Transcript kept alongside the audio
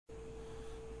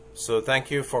So thank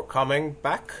you for coming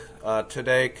back.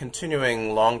 Today,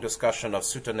 continuing long discussion of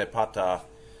Sutta Nipata,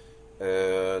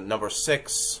 number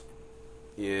 6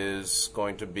 is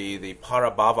going to be the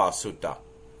Parabhava Sutta,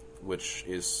 which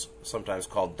is sometimes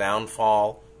called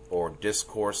downfall or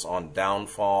discourse on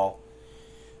downfall.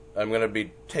 I'm going to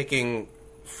be taking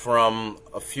from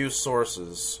a few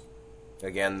sources.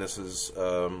 Again, this is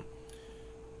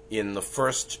in the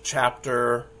first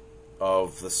chapter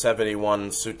of the 71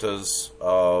 suttas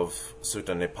of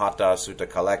Sutta Nipata, Sutta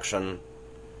Collection.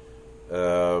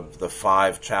 The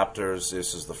 5 chapters,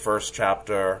 this is the first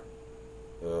chapter,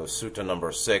 Sutta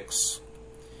number 6.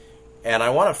 And I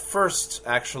want to first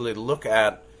actually look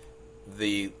at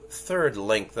the third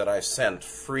link that I sent,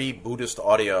 free Buddhist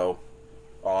audio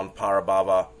on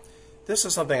Parabhava. This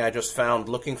is something I just found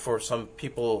looking for some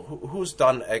people who's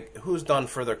done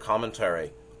further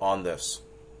commentary on this,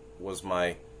 was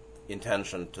my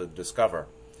intention to discover,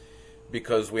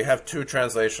 because we have 2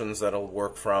 translations that'll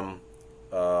work from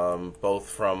both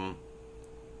from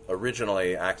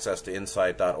originally access to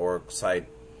insight.org site,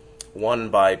 one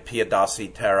by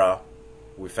Piyadasi Thera.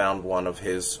 We found one of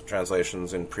his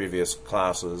translations in previous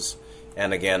classes,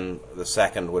 and again the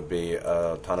second would be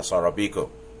Thanissaro Bhikkhu,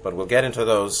 but we'll get into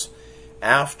those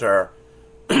after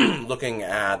looking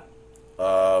at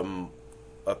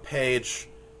a page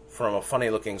from a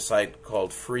funny-looking site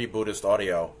called Free Buddhist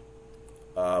Audio,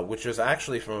 which is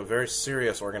actually from a very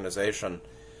serious organization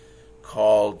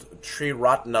called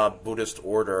Triratna Buddhist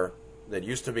Order, that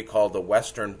used to be called the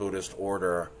Western Buddhist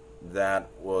Order, that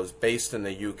was based in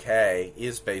the UK,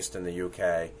 is based in the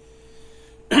UK,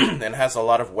 and has a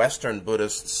lot of Western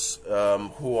Buddhists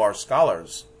who are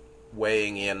scholars,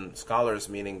 weighing in. Scholars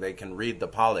meaning they can read the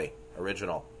Pali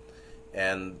original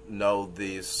and know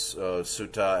these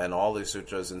sutta and all these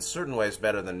sutras in certain ways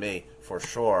better than me, for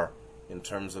sure, in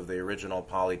terms of the original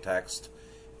Pali text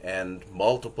and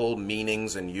multiple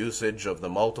meanings and usage of the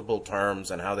multiple terms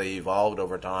and how they evolved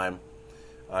over time.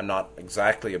 I'm not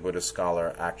exactly a Buddhist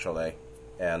scholar, actually,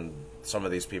 and some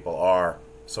of these people are,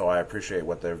 so I appreciate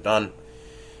what they've done.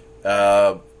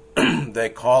 They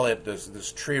call it this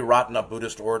Triratna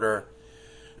Buddhist Order,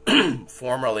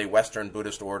 formerly Western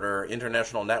Buddhist Order,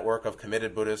 international network of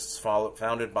committed Buddhists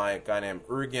founded by a guy named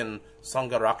Urgyen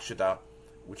Sangharakshita,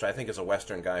 which I think is a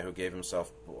Western guy who gave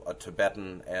himself a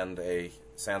Tibetan and a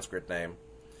Sanskrit name,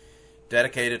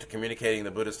 dedicated to communicating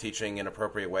the Buddhist teaching in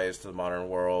appropriate ways to the modern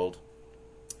world.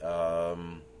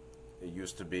 It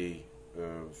used to be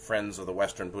Friends of the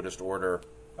Western Buddhist Order.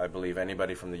 I believe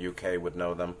anybody from the UK would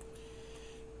know them.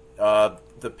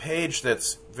 The page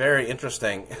that's very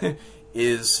interesting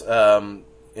is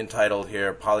entitled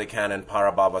here, Pali Canon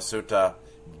Parabhava Sutta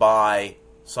by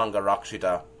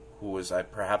Sangharakshita, who is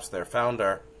perhaps their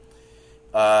founder.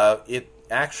 It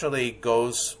actually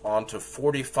goes on to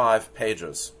 45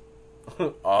 pages,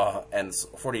 and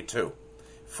 42.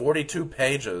 42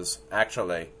 pages,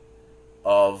 actually,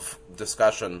 of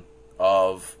discussion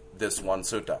of this one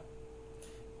sutta.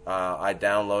 I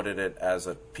downloaded it as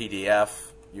a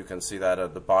PDF. You can see that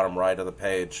at the bottom right of the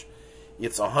page.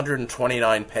 It's a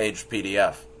 129-page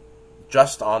PDF,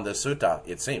 just on the sutta,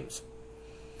 it seems.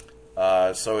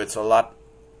 So it's a lot,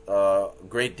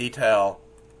 great detail,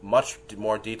 much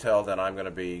more detail than I'm going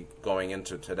to be going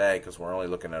into today, because we're only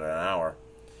looking at an hour.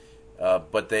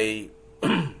 But they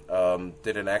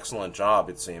did an excellent job,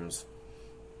 it seems.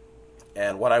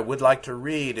 And what I would like to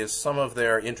read is some of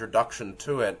their introduction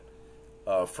to it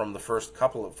from the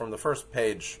first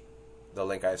page, the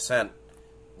link I sent,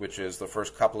 which is the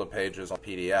first couple of pages on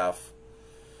PDF.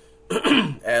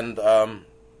 And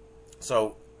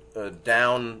so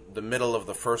down the middle of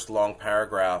the first long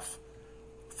paragraph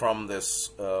from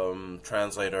this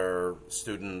translator,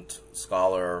 student,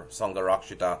 scholar,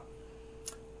 Sangharakshita,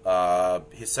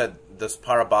 he said, this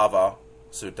Parabhava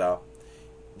Sutta,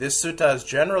 this sutta is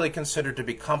generally considered to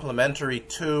be complementary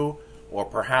to, or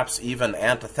perhaps even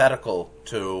antithetical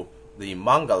to, the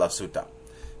Mangala Sutta.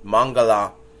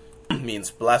 Mangala means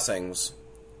blessings,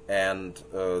 and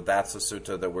that's a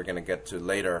sutta that we're going to get to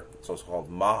later. So it's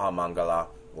called Mahamangala,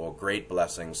 or Great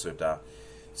Blessing Sutta.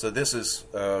 So this is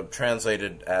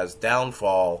translated as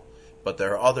downfall, but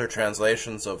there are other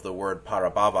translations of the word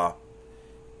Parabhava.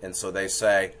 And so they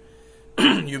say,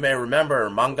 you may remember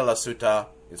Mangala Sutta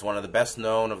is one of the best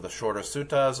known of the shorter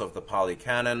suttas of the Pali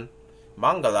Canon.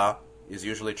 Mangala is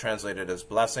usually translated as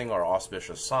blessing or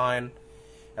auspicious sign.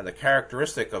 And the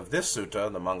characteristic of this sutta,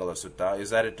 the Mangala Sutta, is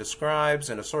that it describes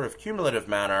in a sort of cumulative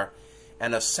manner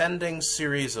an ascending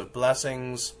series of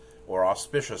blessings or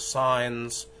auspicious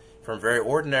signs, from very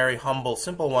ordinary, humble,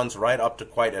 simple ones right up to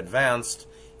quite advanced,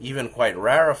 even quite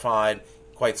rarefied,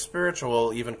 quite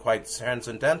spiritual, even quite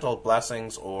transcendental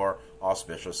blessings or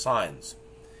auspicious signs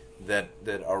that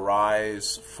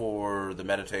arise for the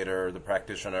meditator, the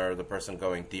practitioner, the person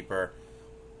going deeper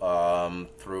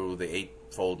through the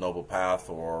Eightfold Noble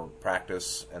Path, or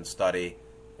practice and study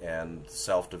and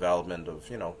self-development of,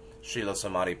 Shila,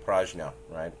 Samadhi, Prajna,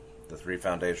 right? The three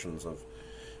foundations of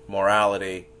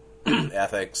morality,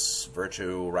 ethics,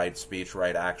 virtue, right speech,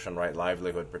 right action, right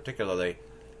livelihood, particularly,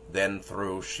 then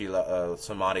through Shila,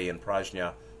 Samadhi and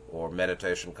Prajna, or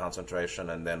meditation, concentration,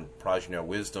 and then Prajna,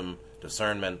 wisdom,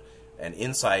 discernment, and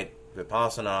insight,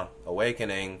 vipassana,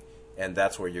 awakening, and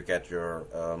that's where you get your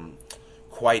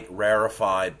quite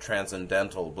rarefied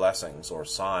transcendental blessings or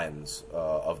signs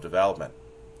of development.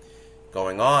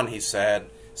 Going on, he said,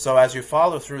 so as you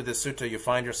follow through this sutta, you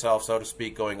find yourself, so to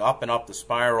speak, going up and up the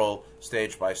spiral,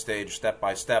 stage by stage, step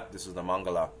by step. This is the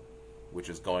Mangala, which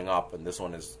is going up, and this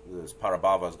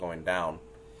Parabhava is going down.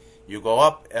 You go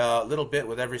up a little bit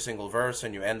with every single verse,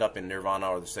 and you end up in nirvana,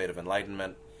 or the state of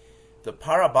enlightenment. The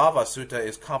Parabhava Sutta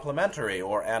is complementary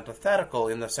or antithetical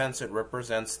in the sense it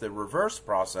represents the reverse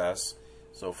process.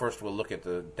 So first we'll look at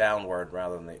the downward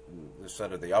rather than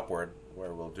instead of the upward,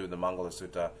 where we'll do the Mangala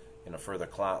Sutta in a further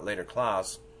later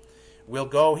class.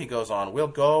 He goes on, we'll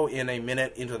go in a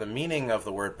minute into the meaning of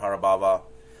the word Parabhava,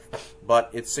 but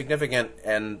it's significant,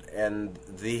 and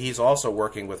he's also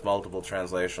working with multiple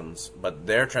translations, but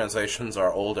their translations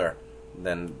are older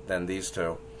than these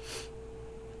two.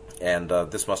 And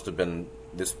this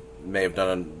may have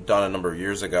done a number of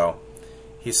years ago.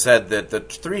 He said that the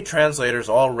three translators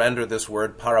all render this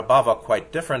word Parabhava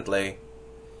quite differently.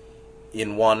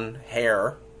 In one,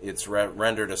 hair, it's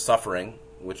rendered as suffering,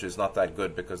 which is not that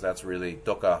good because that's really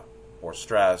dukkha or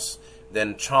stress.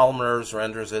 Then Chalmers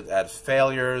renders it as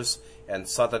failures, and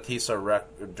Satatissa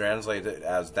translates it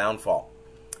as downfall.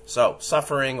 So,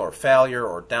 suffering or failure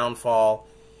or downfall.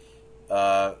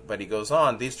 But he goes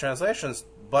on, these translations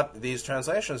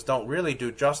don't really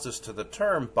do justice to the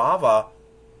term bhava,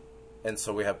 and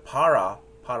so we have paragate,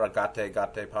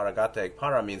 paragate.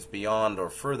 Para means beyond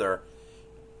or further.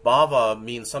 Bhava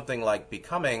means something like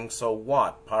becoming, so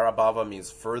what? Parabhava means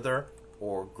further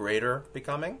or greater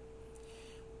becoming?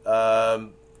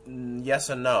 Yes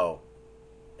and no.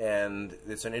 And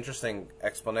it's an interesting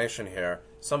explanation here.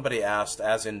 Somebody asked,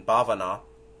 as in bhavana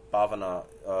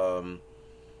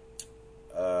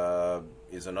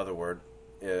is another word,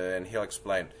 and he'll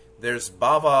explain. There's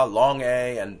bhava long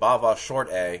A and bhava short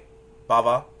A.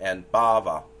 Bhava and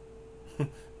bhava.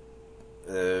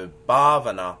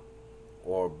 Bhavana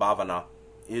or bhavana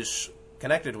is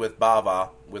connected with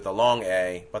bhava with a long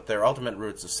A, but their ultimate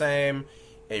root's the same.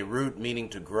 A root meaning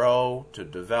to grow, to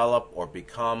develop, or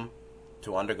become,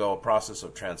 to undergo a process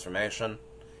of transformation,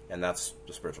 and that's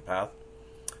the spiritual path.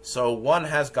 So one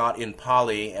has got in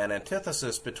Pali an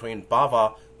antithesis between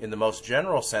bhava in the most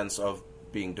general sense of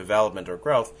being development or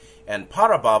growth, and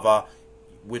parabhava,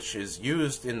 which is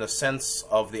used in the sense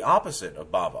of the opposite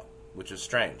of bhava, which is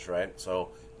strange, right? So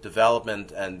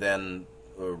development and then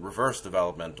reverse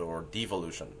development or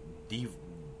devolution, the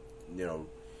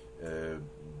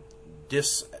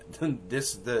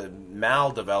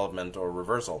maldevelopment or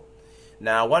reversal.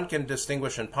 Now, one can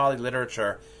distinguish in Pali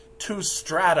literature two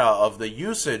strata of the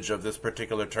usage of this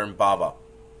particular term bhava.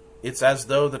 It's as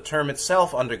though the term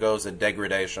itself undergoes a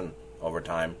degradation over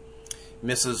time.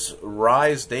 Mrs.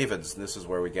 Rhys Davids, this is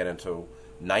where we get into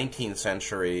 19th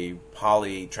century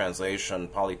Pali translation,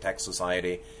 Pali Text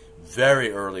Society,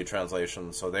 very early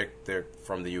translations, so they're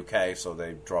from the UK, so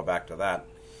they draw back to that.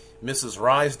 Mrs.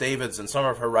 Rhys Davids, in some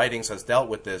of her writings, has dealt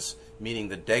with this, meaning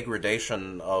the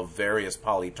degradation of various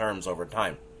Pali terms over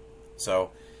time. So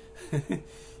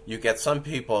you get some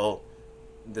people,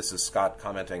 this is Scott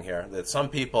commenting here, that some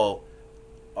people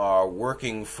are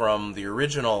working from the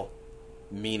original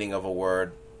meaning of a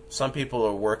word. Some people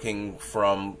are working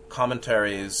from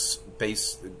commentaries,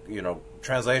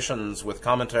 translations with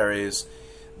commentaries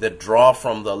that draw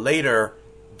from the later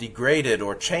degraded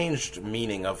or changed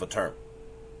meaning of a term.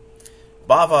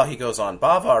 Bhava, he goes on,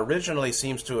 bhava originally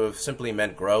seems to have simply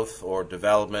meant growth or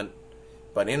development,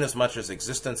 but inasmuch as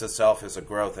existence itself is a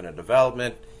growth and a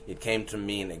development, it came to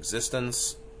mean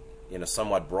existence in a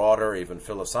somewhat broader, even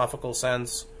philosophical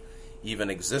sense. Even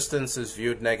existence is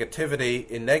viewed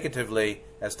negatively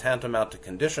as tantamount to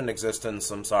conditioned existence,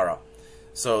 samsara,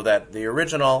 so that the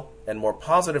original and more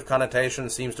positive connotation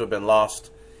seems to have been lost,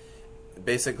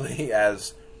 basically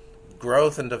as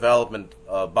growth and development,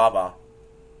 bhava,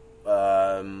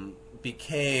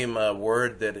 became a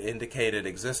word that indicated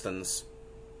existence,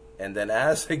 and then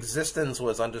as existence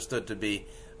was understood to be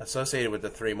associated with the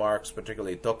three marks,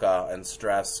 particularly dukkha and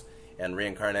stress and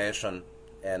reincarnation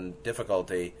and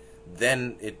difficulty,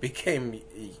 then it became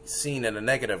seen in a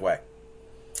negative way.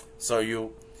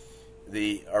 So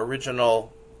the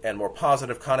original and more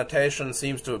positive connotation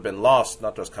seems to have been lost,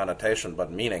 not just connotation,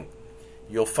 but meaning.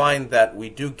 You'll find that we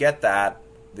do get that,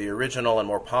 the original and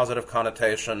more positive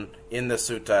connotation in the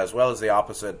sutta, as well as the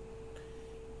opposite,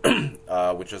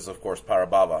 which is, of course,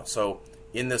 parabhava. So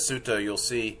in the sutta, you'll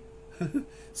see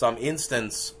some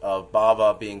instance of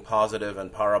bhava being positive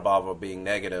and parabhava being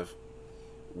negative,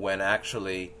 when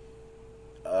actually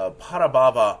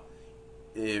parabhava,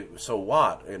 so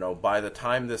what? By the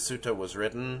time this sutta was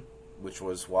written, which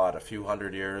was a few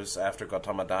hundred years after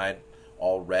Gautama died,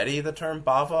 already the term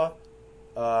bhava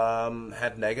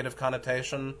had negative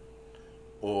connotation,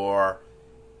 or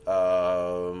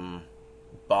bhava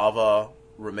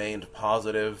remained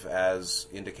positive as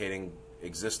indicating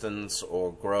existence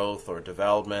or growth or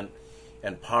development,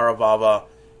 and parabhava,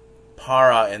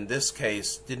 para in this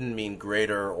case didn't mean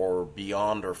greater or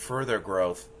beyond or further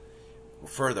growth,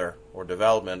 further or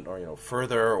development, or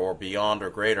further or beyond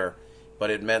or greater, but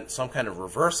it meant some kind of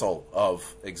reversal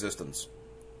of existence,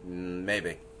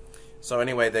 maybe. So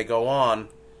anyway, they go on.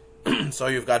 So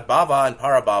you've got bhava and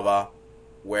parabhava,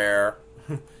 where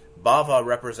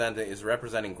bhava is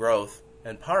representing growth,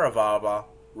 and parabhava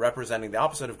representing the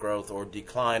opposite of growth, or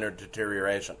decline or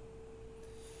deterioration.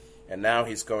 And now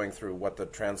he's going through what the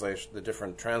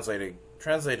different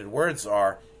translated words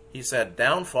are. He said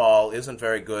downfall isn't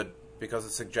very good because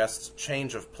it suggests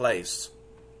change of place.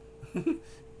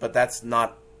 But that's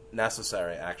not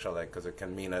necessary, actually, because it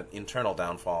can mean an internal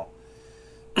downfall.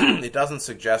 It doesn't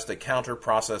suggest a counter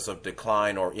process of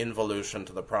decline or involution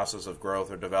to the process of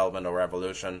growth or development or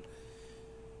evolution,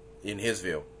 in his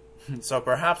view. So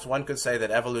perhaps one could say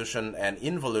that evolution and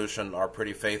involution are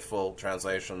pretty faithful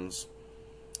translations,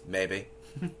 maybe.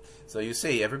 So you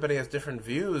see, everybody has different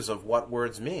views of what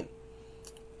words mean.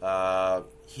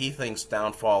 He thinks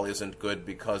downfall isn't good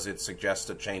because it suggests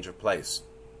a change of place,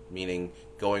 meaning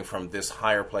going from this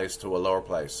higher place to a lower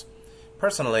place.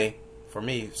 Personally, for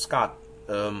me, Scott,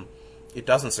 it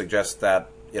doesn't suggest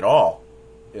that at all.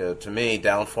 To me,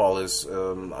 downfall is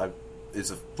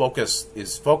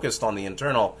focused on the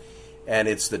internal, and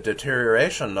it's the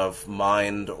deterioration of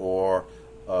mind or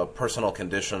personal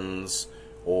conditions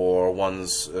or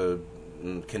one's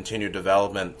continued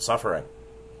development suffering.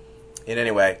 In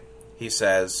any way, he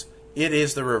says, it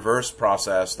is the reverse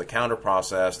process, the counter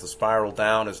process. The spiral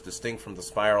down is distinct from the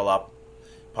spiral up.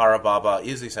 Parabhava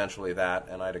is essentially that,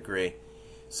 and I'd agree.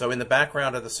 So in the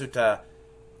background of the sutta,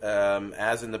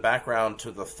 as in the background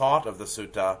to the thought of the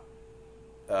sutta,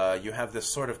 you have this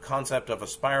sort of concept of a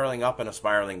spiraling up and a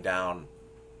spiraling down,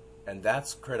 and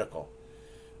that's critical.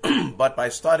 But by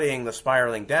studying the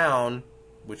spiraling down,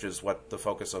 which is what the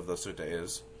focus of the sutta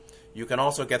is, you can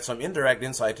also get some indirect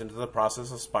insight into the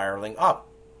process of spiraling up.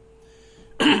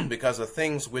 Because the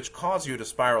things which cause you to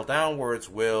spiral downwards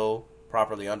will,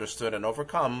 properly understood and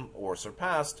overcome or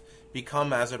surpassed,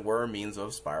 become, as it were, a means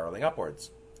of spiraling upwards.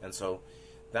 And so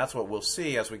that's what we'll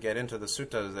see as we get into the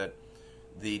sutta, that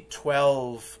the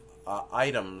 12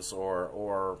 items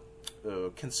or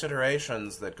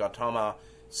considerations that Gautama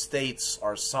states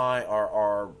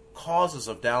are causes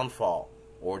of downfall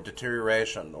or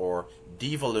deterioration or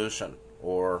devolution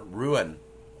or ruin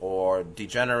or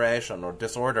degeneration or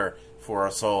disorder for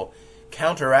a soul.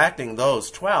 Counteracting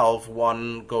those 12,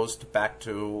 one goes back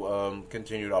to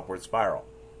continued upward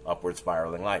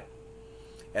spiraling light.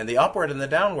 And the upward and the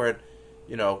downward,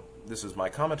 this is my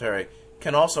commentary,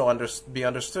 can also be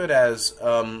understood as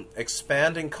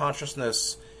expanding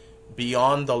consciousness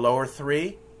beyond the lower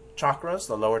three chakras,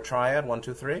 the lower triad, 1,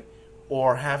 2, 3,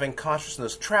 or having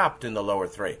consciousness trapped in the lower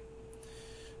three.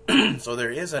 So there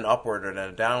is an upward and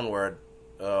a downward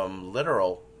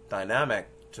literal dynamic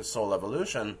to soul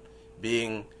evolution,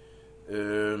 being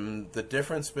the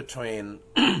difference between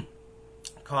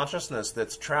consciousness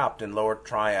that's trapped in lower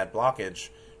triad blockage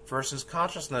versus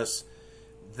consciousness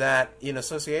that, in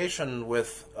association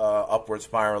with upward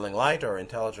spiraling light or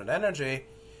intelligent energy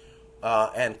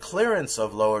and clearance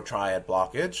of lower triad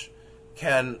blockage,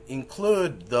 can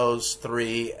include those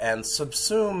three and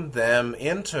subsume them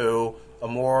into a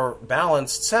more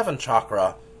balanced 7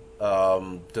 chakra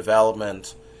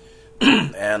development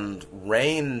and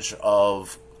range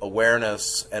of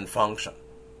awareness and function.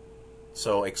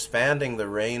 So expanding the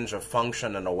range of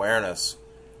function and awareness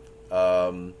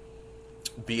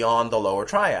beyond the lower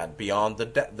triad, beyond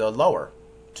the lower,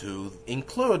 to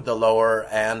include the lower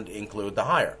and include the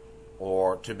higher,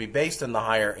 or to be based in the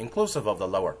higher inclusive of the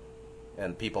lower.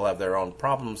 And people have their own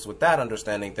problems with that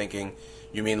understanding, thinking,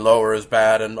 you mean lower is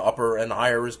bad and upper and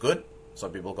higher is good?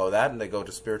 Some people go that, and they go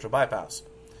to spiritual bypass.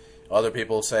 Other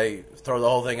people say, throw the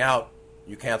whole thing out.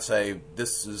 You can't say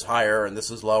this is higher and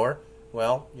this is lower.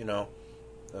 Well,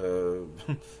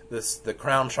 the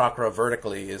crown chakra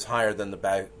vertically is higher than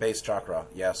the base chakra.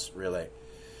 Yes, really.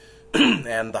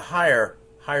 And the higher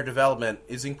development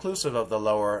is inclusive of the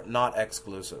lower, not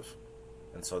exclusive.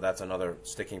 And so that's another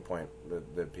sticking point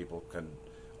that people can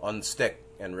unstick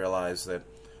and realize that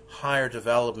higher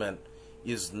development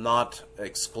is not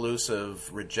exclusive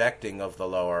rejecting of the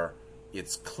lower.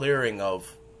 It's clearing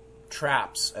of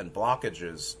traps and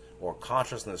blockages, or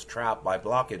consciousness trapped by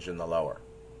blockage in the lower,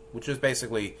 which is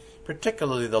basically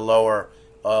particularly the lower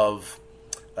of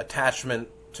attachment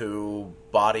to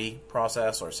body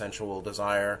process or sensual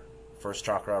desire, first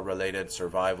chakra related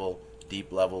survival,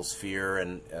 deep levels fear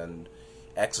and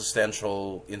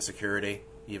existential insecurity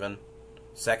even.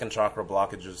 Second chakra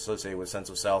blockages associated with sense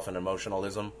of self and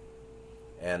emotionalism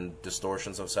and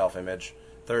distortions of self-image.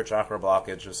 Third chakra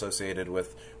blockage associated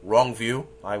with wrong view,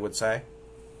 I would say,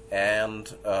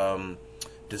 and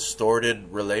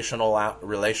distorted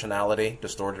relationality,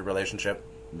 distorted relationship,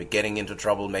 getting into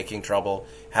trouble, making trouble,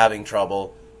 having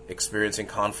trouble, experiencing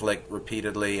conflict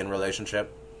repeatedly in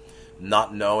relationship,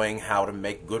 not knowing how to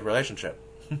make good relationship,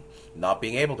 not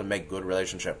being able to make good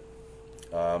relationship,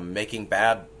 making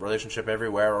bad relationship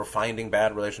everywhere or finding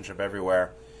bad relationship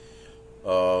everywhere,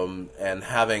 and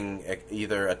having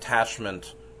either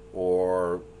attachment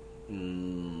or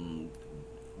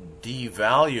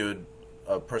devalued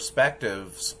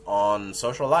perspectives on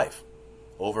social life,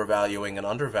 overvaluing and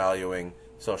undervaluing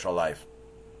social life,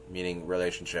 meaning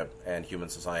relationship and human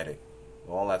society.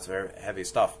 Well, that's very heavy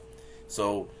stuff.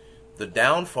 So the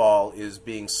downfall is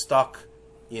being stuck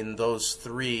in those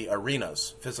three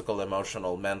arenas: physical,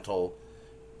 emotional, mental,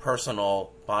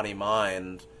 personal, body,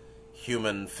 mind,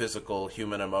 human, physical,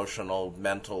 human, emotional,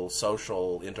 mental,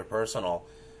 social, interpersonal,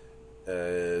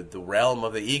 the realm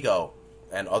of the ego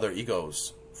and other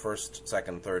egos, first,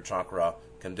 second, third chakra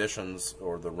conditions,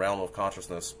 or the realm of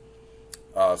consciousness.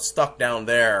 Stuck down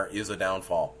there is a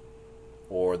downfall,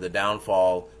 or the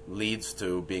downfall leads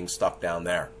to being stuck down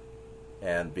there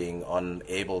and being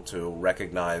unable to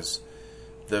recognize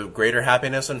the greater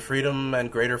happiness and freedom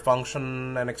and greater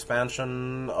function and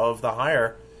expansion of the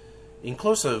higher,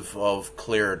 inclusive of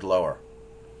cleared lower.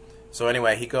 So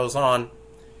anyway, he goes on.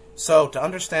 So to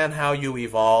understand how you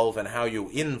evolve and how you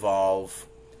involve,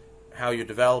 how you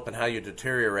develop and how you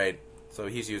deteriorate, so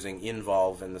he's using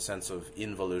involve in the sense of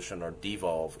involution or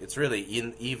devolve. It's really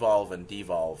evolve and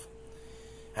devolve.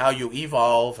 How you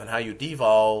evolve and how you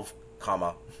devolve,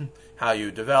 comma, how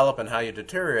you develop and how you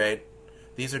deteriorate,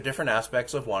 these are different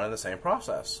aspects of one and the same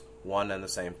process, one and the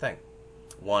same thing,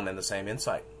 one and the same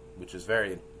insight, which is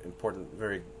very important,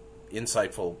 very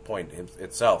insightful point in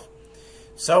itself.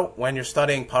 So when you're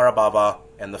studying Parabhava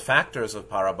and the factors of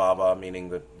Parabhava,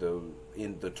 meaning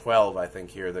in the 12, I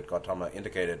think here that Gautama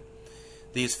indicated,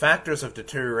 these factors of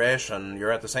deterioration,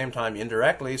 you're at the same time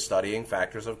indirectly studying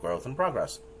factors of growth and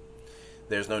progress.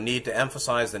 There's no need to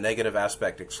emphasize the negative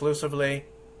aspect exclusively,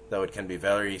 though it can be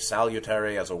very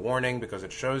salutary as a warning because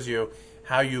it shows you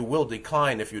how you will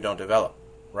decline if you don't develop.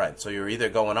 Right, so you're either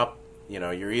going up,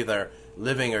 you're either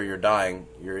living or you're dying.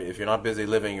 If you're not busy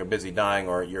living, you're busy dying,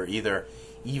 or you're either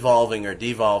evolving or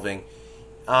devolving.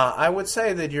 I would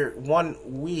say that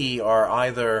we are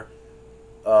either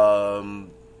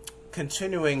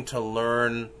continuing to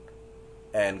learn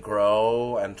and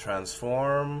grow and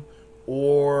transform,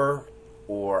 or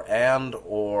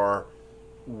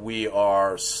we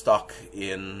are stuck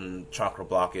in chakra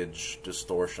blockage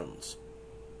distortions.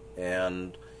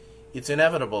 And it's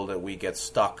inevitable that we get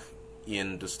stuck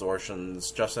in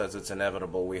distortions, just as it's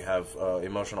inevitable we have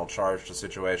emotional charge to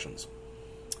situations.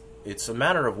 It's a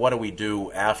matter of what do we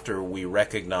do after we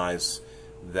recognize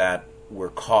that we're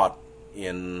caught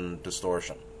in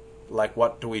distortion. Like,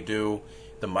 what do we do?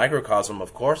 The microcosm,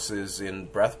 of course, is in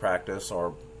breath practice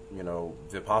or,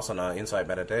 vipassana, insight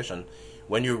meditation.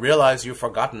 When you realize you've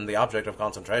forgotten the object of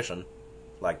concentration,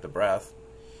 like the breath,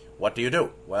 what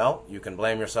do? Well, you can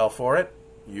blame yourself for it.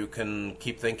 You can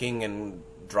keep thinking and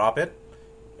drop it.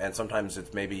 And sometimes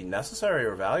it's maybe necessary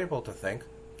or valuable to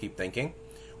keep thinking.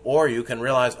 Or you can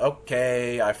realize,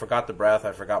 okay, I forgot the breath,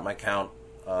 I forgot my count.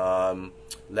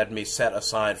 Let me set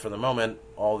aside for the moment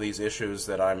all these issues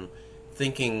that I'm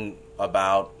thinking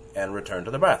about and return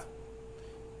to the breath.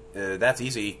 That's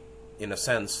easy in a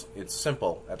sense. It's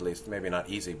simple, at least. Maybe not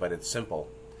easy, but it's simple.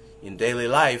 In daily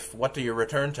life, what do you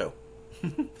return to?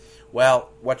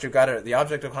 Well, the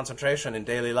object of concentration in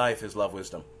daily life is love,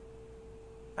 wisdom,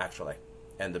 actually,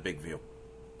 and the big view.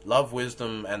 Love,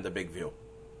 wisdom, and the big view.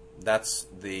 That's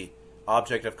the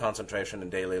object of concentration in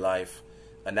daily life.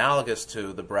 analogous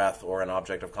to the breath or an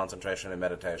object of concentration in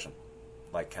meditation,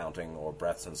 like counting or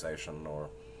breath sensation or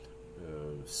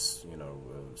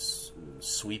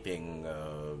sweeping,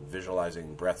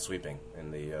 visualizing breath sweeping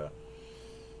in the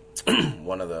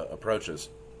one of the approaches.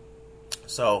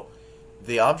 So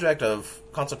the object of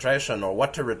concentration, or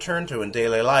what to return to in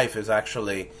daily life, is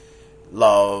actually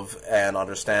love and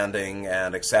understanding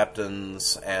and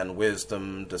acceptance and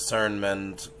wisdom,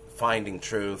 discernment, finding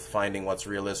truth, finding what's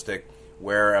realistic.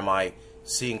 Where am I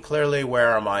seeing clearly?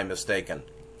 Where am I mistaken?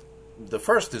 The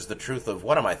first is the truth of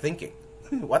what am I thinking?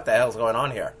 What the hell's going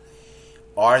on here?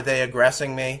 Are they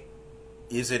aggressing me?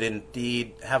 Is it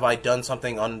indeed, have I done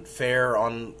something unfair,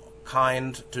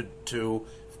 unkind to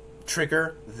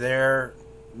trigger their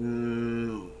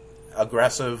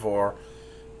aggressive or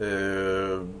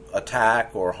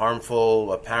attack or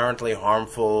harmful, apparently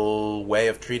harmful way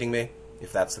of treating me,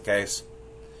 if that's the case?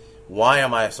 Why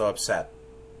am I so upset?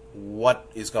 What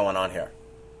is going on here?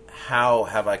 How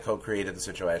have I co-created the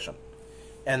situation?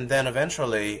 And then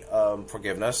eventually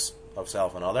forgiveness of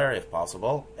self and other, if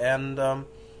possible, and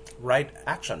right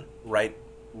action, right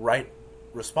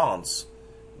response,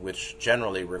 which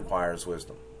generally requires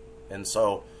wisdom. And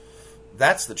so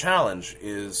that's the challenge,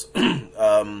 is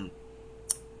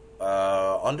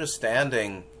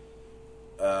understanding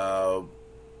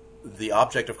the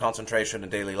object of concentration in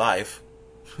daily life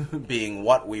being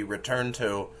what we return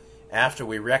to after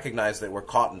we recognize that we're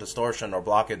caught in distortion or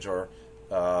blockage or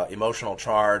emotional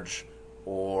charge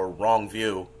or wrong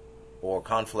view or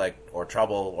conflict or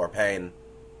trouble or pain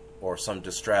or some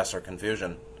distress or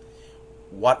confusion.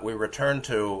 What we return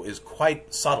to is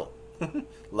quite subtle.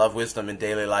 Love, wisdom in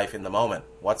daily life in the moment.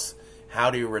 How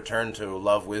do you return to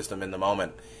love, wisdom in the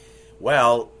moment?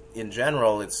 Well, in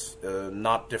general, it's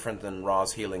not different than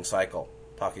Ra's healing cycle,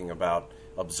 talking about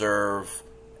observe,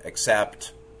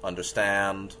 accept,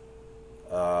 understand.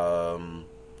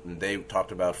 They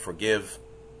talked about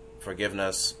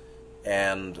forgiveness,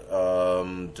 and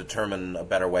determine a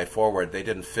better way forward. They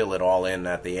didn't fill it all in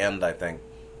at the end, I think,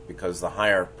 because the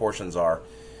higher portions are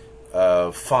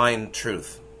find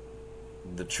truth,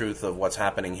 the truth of what's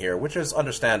happening here, which is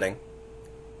understanding,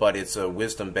 but it's a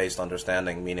wisdom-based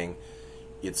understanding, meaning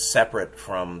it's separate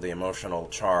from the emotional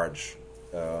charge.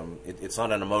 It's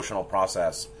not an emotional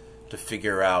process to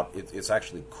figure out. It's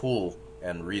actually cool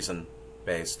and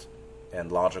reason-based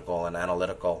and logical and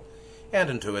analytical and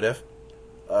intuitive.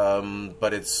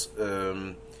 But it's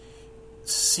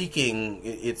seeking,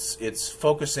 it's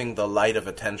focusing the light of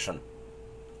attention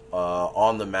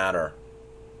on the matter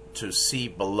to see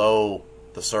below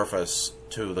the surface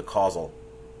to the causal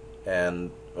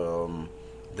and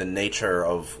the nature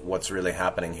of what's really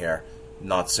happening here,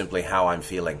 not simply how I'm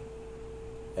feeling.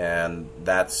 And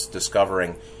that's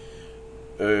discovering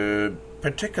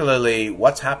particularly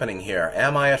what's happening here.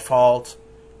 Am I at fault?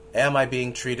 Am I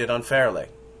being treated unfairly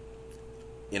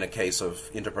in a case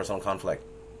of interpersonal conflict?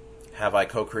 Have I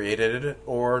co-created it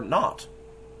or not?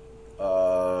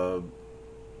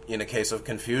 In a case of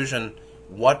confusion,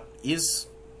 what is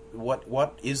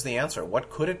the answer? What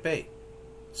could it be?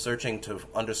 Searching to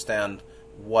understand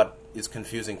what is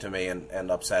confusing to me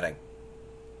and upsetting.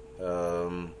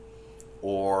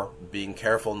 Or being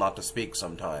careful not to speak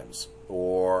sometimes.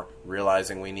 Or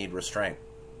realizing we need restraint,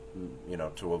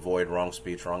 to avoid wrong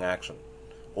speech, wrong action.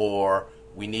 Or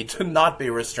we need to not be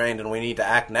restrained and we need to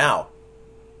act now.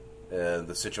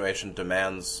 The situation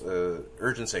demands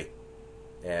urgency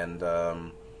and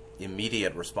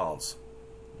immediate response.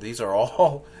 These are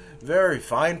all very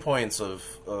fine points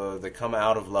that come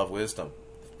out of love wisdom.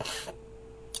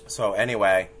 So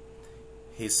anyway,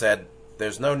 he said,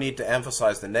 there's no need to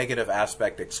emphasize the negative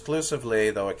aspect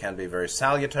exclusively, though it can be very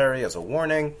salutary as a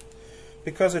warning,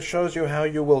 because it shows you how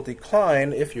you will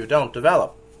decline if you don't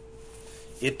develop.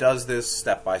 It does this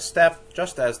step by step,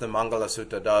 just as the Mangala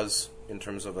Sutta does in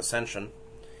terms of ascension.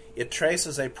 It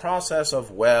traces a process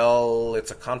of,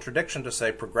 it's a contradiction to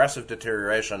say progressive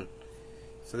deterioration.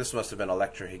 So this must have been a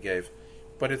lecture he gave.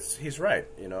 But he's right,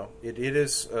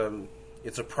 it's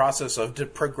a process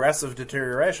of progressive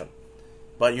deterioration.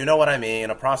 But you know what I mean,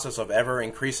 a process of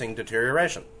ever-increasing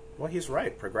deterioration. Well, he's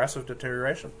right, progressive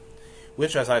deterioration.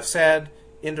 Which, as I've said,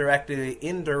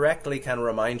 indirectly can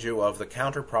remind you of the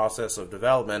counter-process of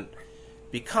development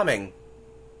becoming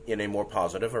in a more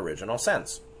positive original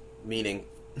sense, meaning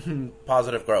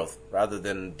positive growth rather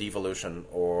than devolution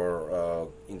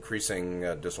or increasing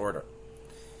disorder.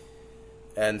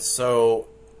 And so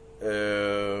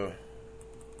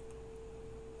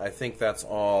I think that's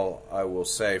all I will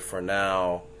say for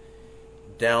now.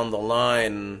 Down the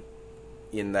line,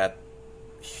 in that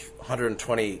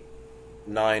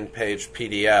 129-page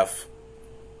PDF,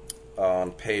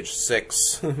 on page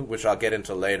 6, which I'll get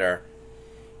into later,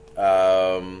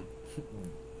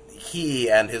 he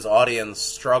and his audience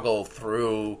struggle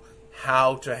through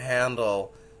how to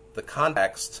handle the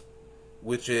context,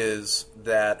 which is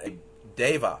that a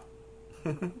deva,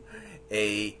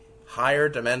 a higher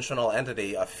dimensional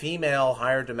entity, a female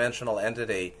higher dimensional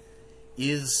entity,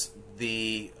 is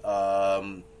the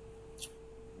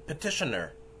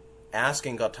petitioner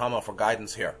asking Gautama for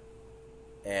guidance here.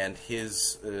 And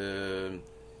his,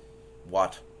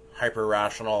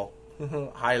 hyper-rational,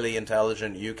 highly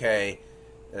intelligent UK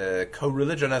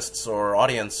co-religionists or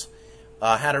audience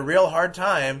had a real hard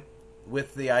time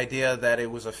with the idea that it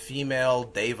was a female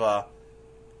deva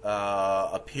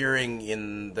appearing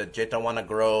in the Jetavana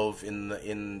Grove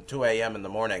in 2 a.m. in the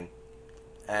morning,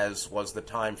 as was the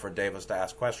time for devas to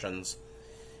ask questions,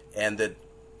 and that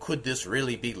could this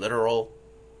really be literal?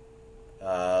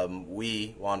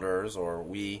 We wanderers, or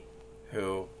we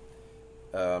who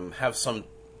have some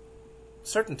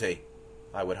certainty,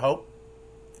 I would hope,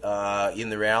 in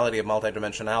the reality of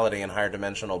multidimensionality and higher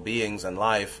dimensional beings and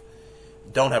life,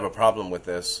 don't have a problem with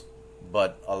this,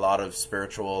 but a lot of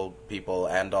spiritual people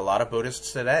and a lot of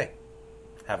Buddhists today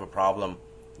have a problem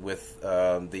with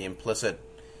the implicit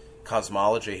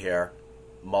cosmology here,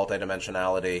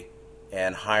 multidimensionality,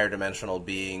 and higher dimensional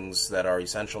beings that are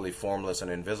essentially formless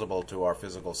and invisible to our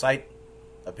physical sight,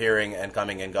 appearing and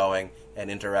coming and going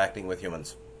and interacting with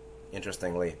humans.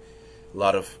 Interestingly, a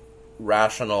lot of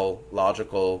rational,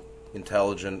 logical,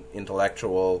 intelligent,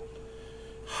 intellectual,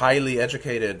 highly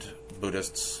educated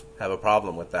Buddhists have a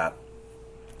problem with that.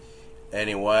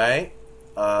 Anyway,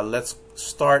 let's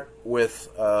start with,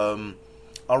 I'll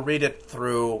read it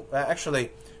through.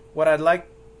 Actually, what I'd like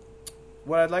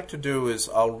to do is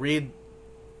I'll read,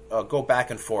 go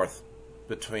back and forth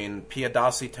between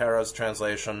Piyadasi Thera's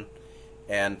translation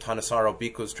and Thanissaro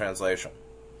Bhikkhu's translation.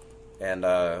 And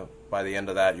by the end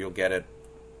of that, you'll get it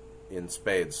in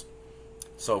spades.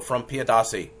 So from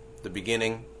Piyadasi, the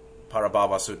beginning,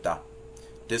 Parabhava Sutta,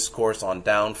 discourse on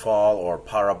downfall or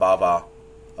Parabhava,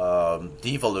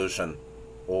 devolution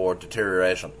or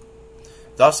deterioration.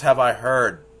 Thus have I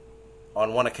heard.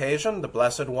 On one occasion, the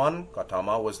Blessed One,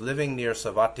 Gautama, was living near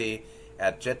Savatthi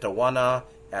at Jetavana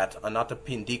at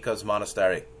Anathapindika's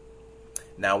monastery.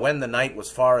 Now when the night was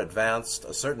far advanced,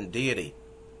 a certain deity,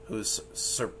 whose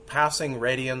surpassing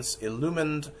radiance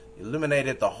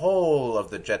illuminated the whole of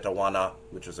the Jetavana,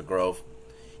 which is a grove,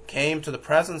 came to the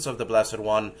presence of the Blessed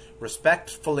One,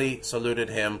 respectfully saluted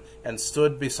him, and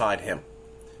stood beside him.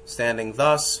 Standing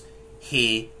thus,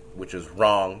 he, which is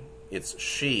wrong, it's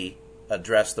she,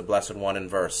 addressed the Blessed One in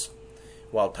verse.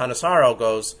 While Thanissaro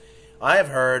goes, I have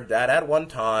heard that at one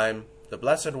time the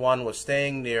Blessed One was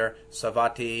staying near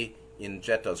Savatthi in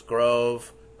Jeta's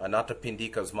grove,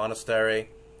 Anathapindika's monastery.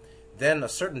 Then a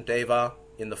certain deva,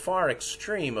 in the far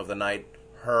extreme of the night,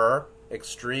 her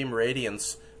extreme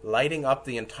radiance lighting up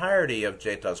the entirety of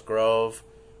Jeta's grove,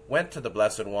 went to the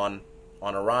Blessed One.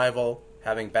 On arrival,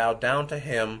 having bowed down to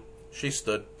him, she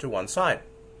stood to one side.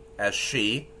 As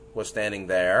she was standing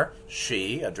there,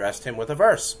 she addressed him with a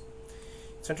verse.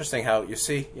 It's interesting how, you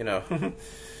see,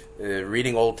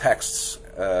 reading old texts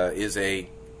is a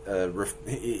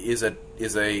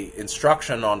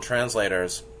instruction on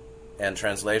translators and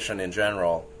translation in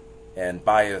general, and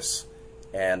bias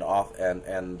and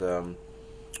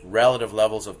relative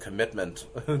levels of commitment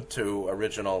to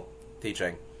original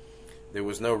teaching. There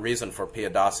was no reason for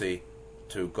Piyadasi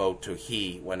to go to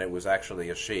he when it was actually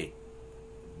a she,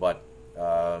 but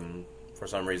for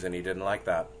some reason he didn't like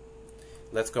that.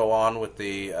 Let's go on with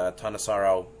the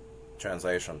Thanissaro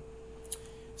translation.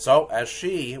 So, as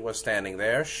she was standing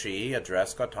there, she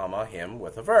addressed Gautama him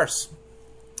with a verse.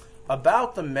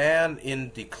 About the man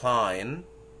in decline,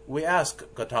 we ask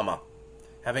Gautama,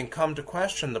 having come to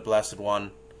question the Blessed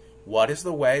One, what is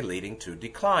the way leading to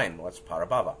decline? What's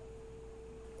Parabhava?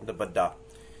 The Buddha.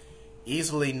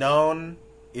 Easily known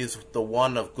is the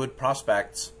one of good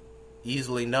prospects,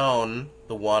 easily known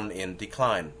the one in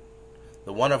decline.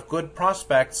 The one of good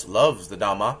prospects loves the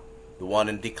Dhamma, the one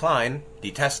in decline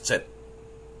detests it.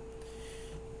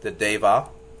 The Deva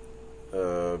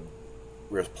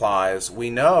replies, we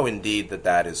know indeed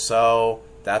that is so.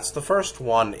 That's the first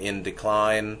one in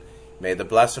decline. May the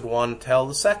Blessed One tell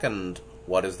the second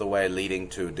what is the way leading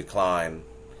to decline.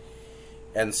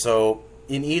 And so,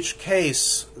 in each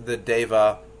case, the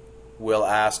Deva will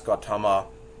ask Gautama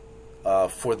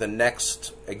for the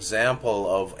next example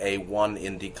of a one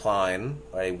in decline,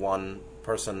 a one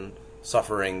person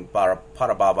suffering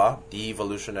parabhava,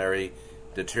 devolutionary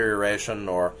deterioration,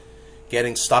 or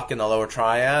getting stuck in the lower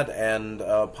triad, and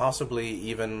possibly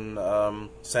even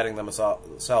setting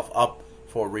themselves up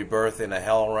for rebirth in a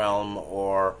hell realm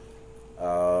or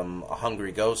a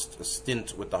hungry ghost, a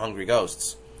stint with the hungry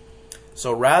ghosts.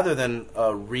 So rather than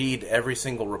read every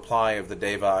single reply of the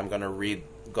Deva, I'm going to read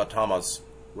Gautama's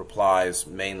replies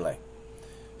mainly.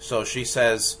 So she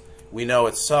says, we know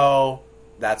it's so,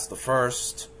 that's the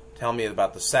first. Tell me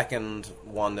about the second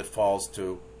one that falls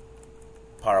to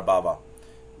Parabhava.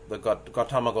 The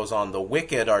Gautama goes on, the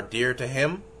wicked are dear to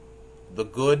him, the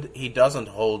good he doesn't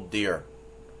hold dear.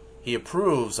 He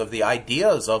approves of the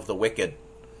ideas of the wicked.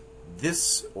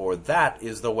 This or that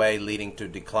is the way leading to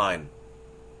decline.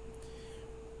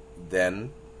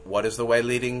 Then, what is the way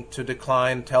leading to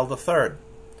decline? Tell the third.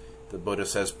 The Buddha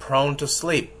says, prone to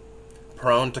sleep,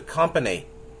 prone to company,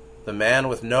 the man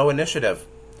with no initiative,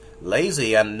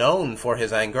 lazy and known for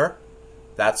his anger,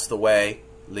 that's the way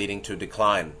leading to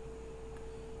decline.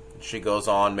 She goes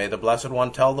on, may the Blessed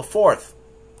One tell the fourth.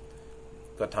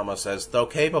 Gautama says, though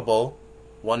capable,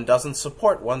 one doesn't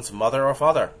support one's mother or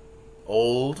father.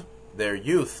 Old, their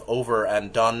youth over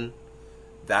and done,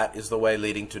 that is the way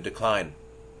leading to decline.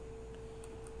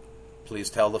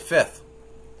 Please tell the fifth.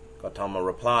 Gautama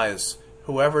replies,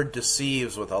 whoever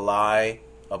deceives with a lie,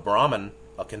 a Brahmin,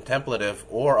 a contemplative,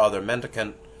 or other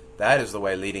mendicant, that is the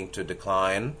way leading to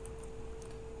decline.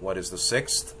 What is the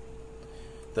sixth?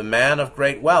 The man of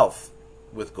great wealth,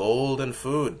 with gold and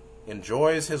food,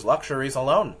 enjoys his luxuries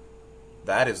alone.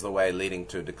 That is the way leading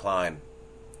to decline.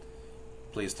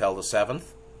 Please tell the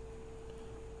seventh.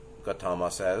 Gautama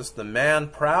says, the man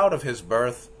proud of his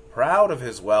birth, proud of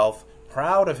his wealth,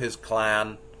 proud of his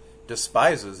clan,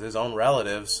 despises his own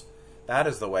relatives. That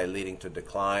is the way leading to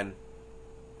decline.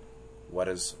 What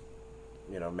is,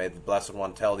 may the Blessed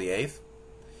One tell the eighth.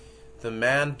 The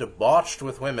man debauched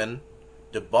with women,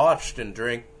 debauched in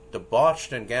drink,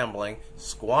 debauched in gambling,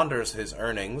 squanders his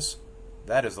earnings.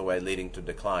 That is the way leading to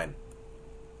decline.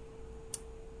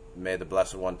 May the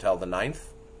Blessed One tell the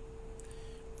ninth.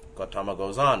 Gautama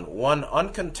goes on, one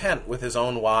uncontent with his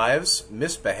own wives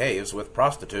misbehaves with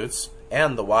prostitutes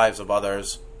and the wives of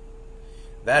others.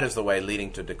 That is the way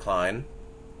leading to decline.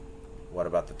 What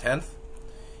about the 10th?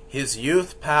 His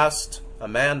youth past, a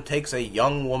man takes a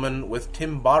young woman with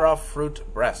timbara fruit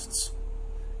breasts,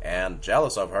 and,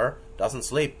 jealous of her, doesn't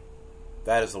sleep.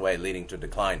 That is the way leading to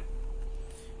decline.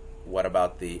 What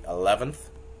about the 11th?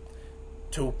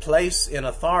 To place in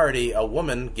authority a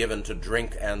woman given to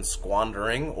drink and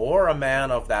squandering, or a man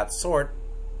of that sort,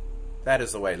 that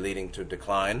is the way leading to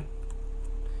decline.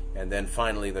 And then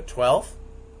finally the 12th,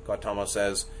 Gautama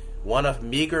says, one of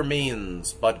meager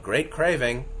means, but great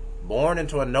craving, born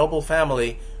into a noble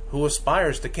family, who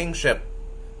aspires to kingship,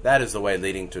 that is the way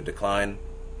leading to decline.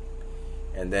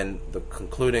 And then the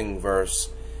concluding verse,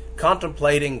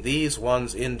 contemplating these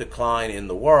ones in decline in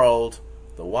the world,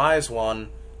 the wise one,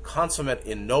 consummate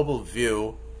in noble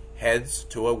view, heads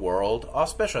to a world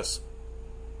auspicious.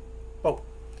 Oh,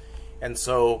 and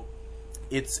so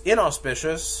it's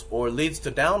inauspicious or leads to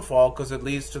downfall because it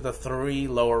leads to the three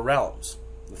lower realms.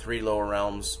 The three lower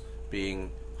realms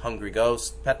being hungry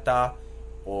ghost, Petta,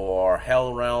 or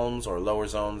hell realms, or lower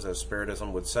zones, as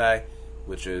Spiritism would say,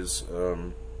 which is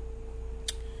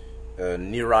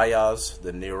Nirayas,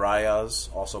 the Nirayas,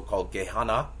 also called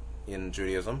Gehenna in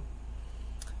Judaism.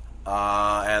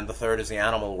 And the third is the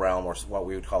animal realm, or what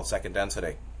we would call second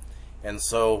density. And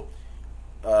so,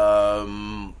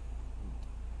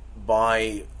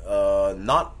 by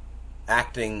not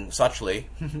acting suchly,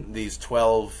 these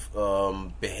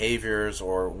 12 behaviors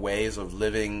or ways of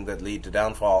living that lead to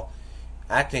downfall,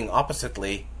 acting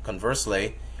oppositely,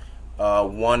 conversely,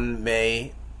 one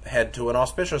may head to an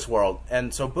auspicious world.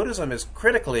 And so Buddhism is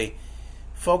critically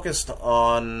focused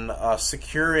on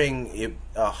securing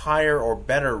a higher or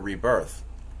better rebirth.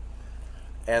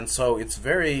 And so it's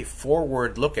very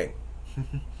forward-looking.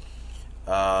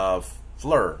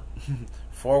 FLIR,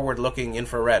 forward-looking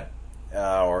infrared,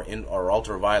 or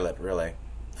ultraviolet, really.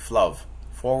 FLUV,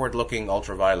 forward-looking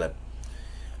ultraviolet,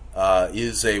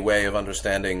 is a way of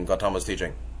understanding Gautama's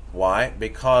teaching. Why?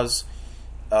 Because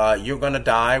you're going to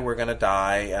die, we're going to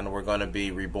die, and we're going to be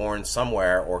reborn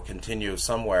somewhere or continue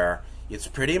somewhere. It's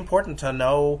pretty important to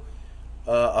know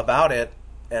about it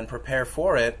and prepare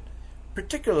for it,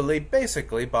 particularly,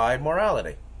 basically, by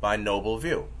morality, by noble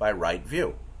view, by right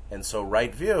view. And so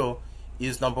right view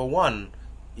is number one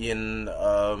in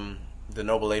the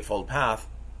Noble Eightfold Path,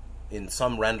 in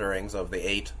some renderings of the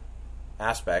 8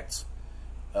 aspects.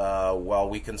 While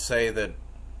we can say that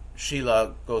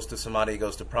Shila goes to Samadhi,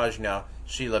 goes to Prajna,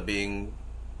 Shila being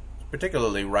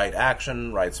particularly right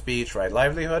action, right speech, right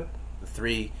livelihood, the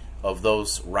 3 of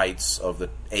those rights of the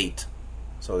 8.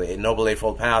 So the Noble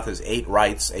Eightfold Path is 8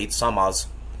 rights, 8 samas.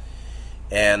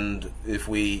 And if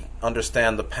we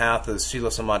understand the path as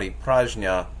Sila Samadhi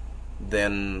Prajna,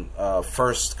 then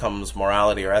first comes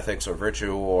morality or ethics or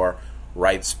virtue or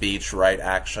right speech, right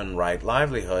action, right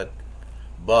livelihood.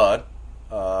 But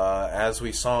as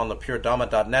we saw in the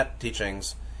puredhamma.net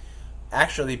teachings,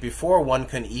 actually before one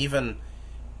can even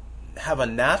have a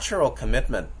natural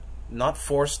commitment, not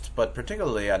forced, but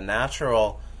particularly a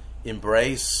natural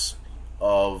embrace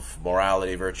of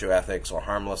morality, virtue, ethics, or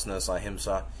harmlessness,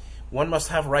 ahimsa, one must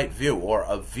have right view, or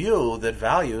a view that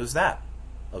values that,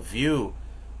 a view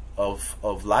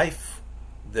of life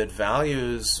that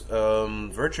values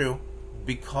virtue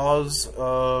because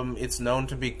it's known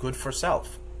to be good for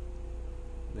self.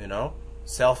 You know,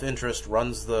 self-interest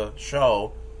runs the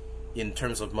show in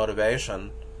terms of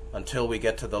motivation until we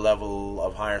get to the level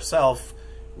of higher self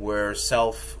where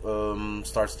self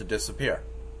starts to disappear.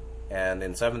 And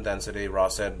in seventh density, Ra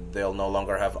said they'll no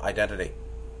longer have identity.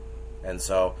 And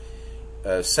so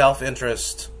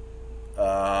self-interest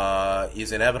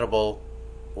is inevitable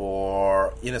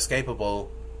or inescapable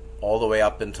all the way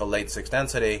up until late sixth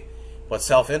density, but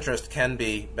self-interest can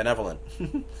be benevolent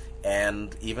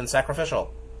and even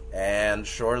sacrificial, and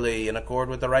surely in accord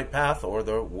with the right path or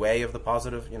the way of the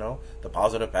positive, the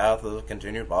positive path of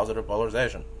continued positive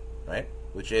polarization, right?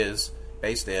 Which is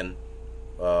based in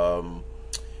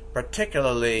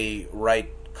particularly right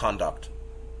conduct,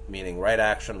 meaning right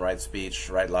action, right speech,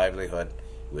 right livelihood,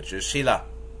 which is Shila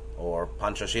or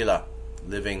Panchashila,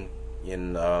 living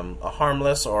in a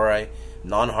harmless or a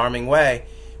non-harming way.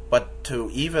 But to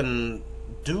even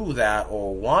do that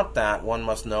or want that, one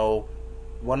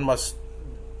must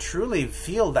truly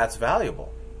feel that's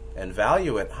valuable and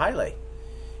value it highly.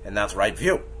 And that's right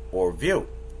view or view.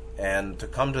 And to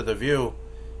come to the view,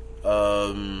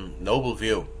 noble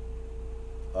view,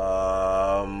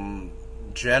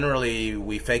 generally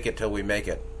we fake it till we make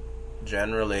it.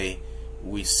 Generally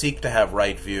we seek to have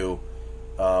right view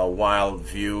while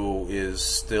view is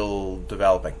still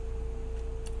developing.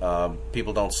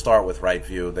 People don't start with right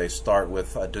view. They start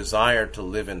with a desire to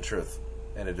live in truth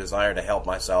and a desire to help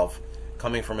myself,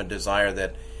 coming from a desire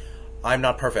that I'm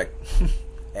not perfect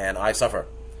and I suffer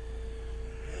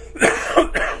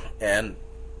and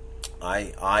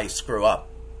I screw up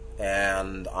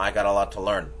and I got a lot to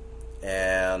learn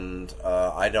and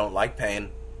I don't like pain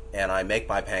and I make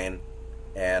my pain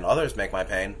and others make my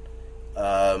pain,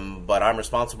 but I'm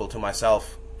responsible to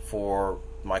myself for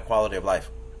my quality of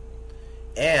life.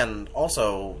 And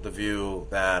also the view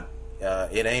that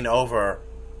it ain't over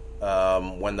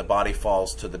when the body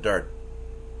falls to the dirt.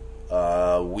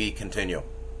 We continue.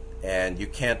 And you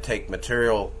can't take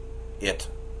material it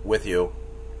with you,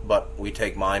 but we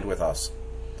take mind with us.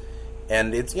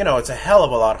 And it's a hell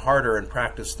of a lot harder in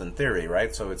practice than theory,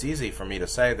 right? So it's easy for me to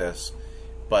say this,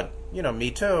 but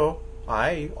me too.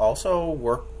 I also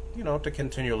work, to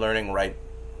continue learning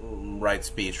right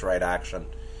speech, right action.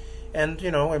 And,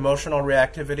 emotional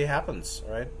reactivity happens,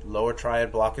 right? Lower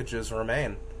triad blockages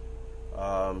remain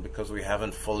because we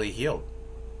haven't fully healed.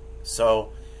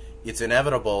 So it's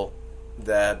inevitable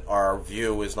that our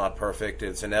view is not perfect.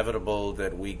 It's inevitable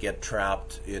that we get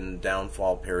trapped in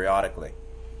downfall periodically.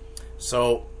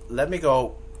 So let me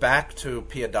go back to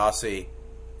Piyadasi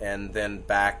and then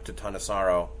back to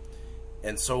Thanissaro.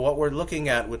 And so what we're looking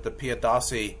at with the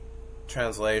Piyadasi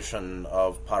translation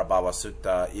of Parabhava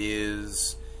Sutta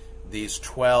is these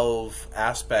 12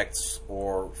 aspects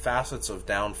or facets of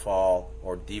downfall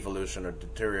or devolution or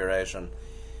deterioration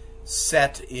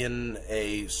set in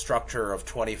a structure of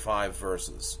 25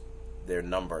 verses. They're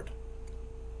numbered.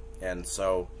 And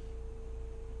so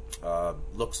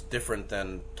looks different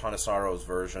than Thanissaro's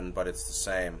version, but it's the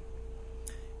same.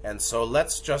 And so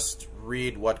let's just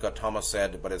read what Gautama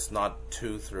said, but it's not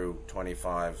 2 through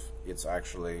 25. It's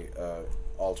actually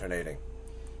alternating.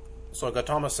 So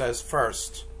Gautama says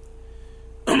first,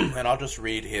 and I'll just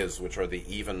read his, which are the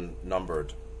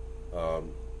even-numbered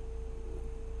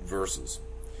verses.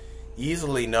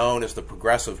 Easily known as the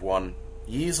progressive one,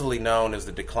 easily known as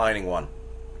the declining one.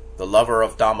 The lover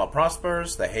of Dhamma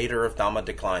prospers, the hater of Dhamma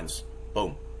declines.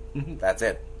 Boom. That's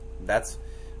it. That's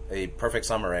a perfect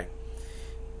summary.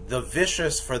 The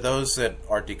vicious for those that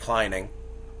are declining,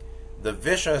 the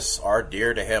vicious are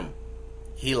dear to him.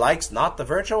 He likes not the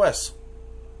virtuous.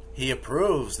 He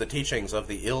approves the teachings of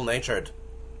the ill-natured.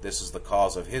 This is the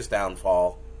cause of his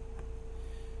downfall.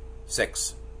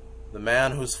 6. The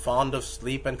man who's fond of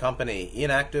sleep and company,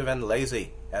 inactive and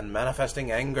lazy, and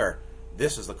manifesting anger.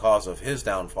 This is the cause of his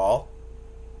downfall.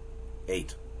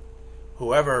 8.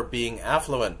 Whoever, being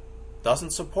affluent,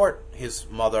 doesn't support his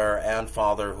mother and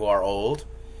father who are old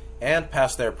and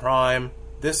past their prime,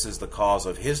 this is the cause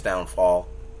of his downfall.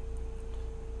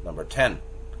 Number 10.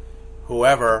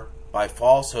 Whoever by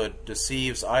falsehood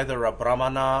deceives either a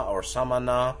brahmana or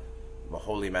samana, a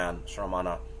holy man,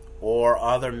 shramana, or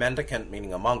other mendicant,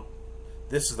 meaning a monk,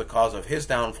 this is the cause of his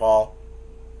downfall.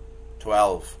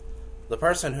 12. The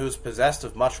person who's possessed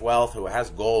of much wealth, who has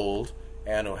gold,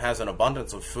 and who has an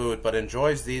abundance of food, but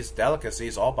enjoys these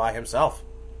delicacies all by himself,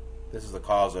 this is the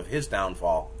cause of his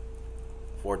downfall.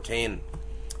 14.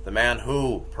 The man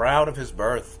who, proud of his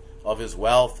birth, of his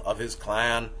wealth, of his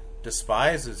clan,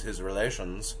 despises his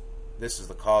relations, this is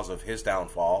the cause of his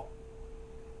downfall.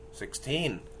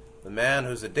 16. The man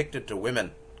who's addicted to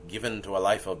women, given to a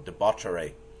life of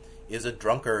debauchery, is a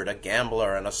drunkard, a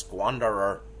gambler, and a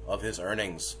squanderer of his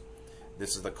earnings.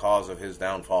 This is the cause of his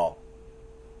downfall.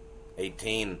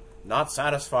 18. Not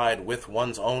satisfied with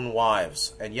one's own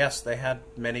wives. And yes, they had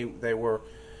many,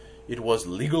 it was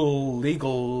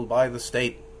legal by the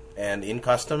state and in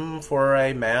custom for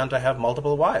a man to have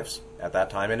multiple wives at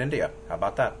that time in India. How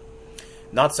about that?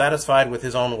 Not satisfied with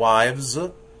his own wives,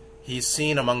 he's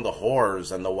seen among the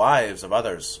whores and the wives of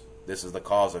others. This is the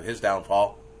cause of his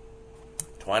downfall.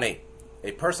 20.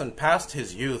 A person past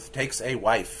his youth takes as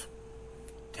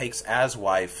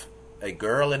wife a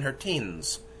girl in her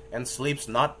teens, and sleeps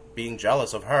not being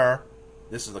jealous of her.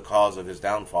 This is the cause of his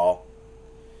downfall.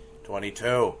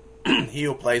 22. He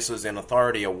who places in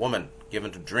authority a woman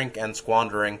given to drink and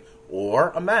squandering, or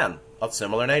a man of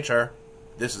similar nature,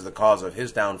 this is the cause of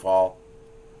his downfall.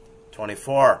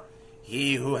 24.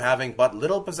 He who, having but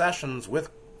little possessions with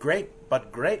great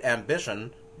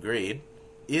ambition, greed,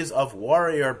 is of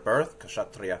warrior birth,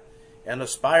 kshatriya, and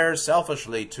aspires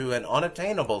selfishly to an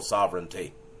unattainable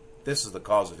sovereignty. This is the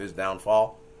cause of his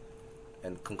downfall.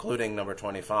 And concluding, number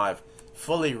 25,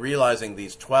 fully realizing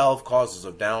these 12 causes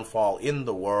of downfall in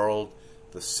the world,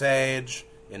 the sage,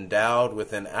 endowed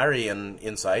with an Aryan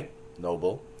insight,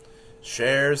 noble,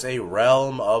 shares a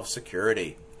realm of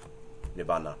security,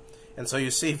 nibbana. And so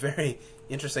you see very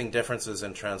interesting differences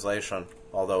in translation,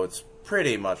 although it's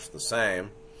pretty much the same.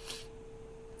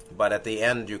 But at the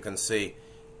end you can see,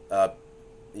 the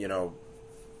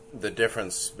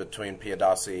difference between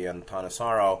Piyadasi and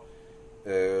Thanissaro.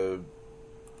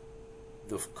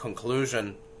 The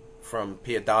conclusion from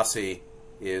Piyadasi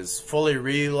is fully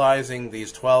realizing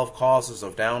these 12 causes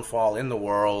of downfall in the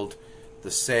world,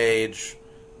 the sage,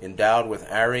 endowed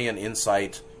with Aryan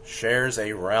insight, shares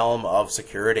a realm of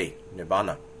security,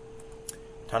 nibbana.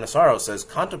 Thanissaro says,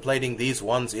 contemplating these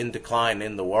ones in decline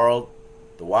in the world,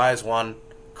 the wise one,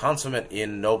 consummate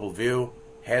in noble view,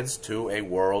 heads to a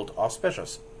world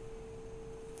auspicious.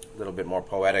 A little bit more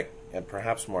poetic and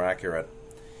perhaps more accurate.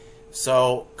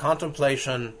 So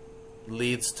contemplation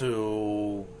leads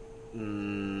to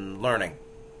learning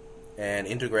and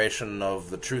integration of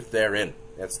the truth therein.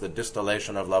 That's the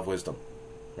distillation of love wisdom,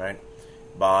 right?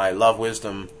 By love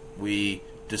wisdom, we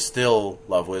distill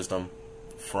love wisdom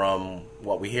from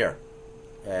what we hear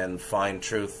and find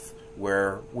truth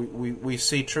where we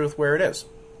see truth where it is.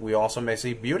 We also may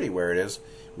see beauty where it is.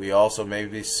 We also may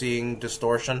be seeing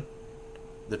distortion,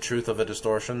 the truth of a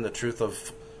distortion, the truth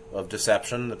of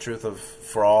deception, the truth of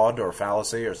fraud or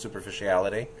fallacy or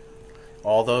superficiality.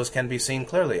 All those can be seen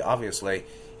clearly, obviously.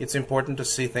 It's important to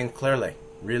see things clearly.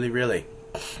 Really, really.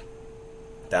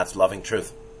 That's loving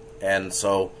truth. And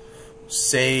so,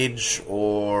 sage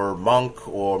or monk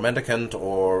or mendicant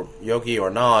or yogi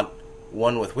or not,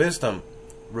 one with wisdom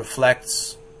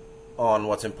reflects on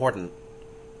what's important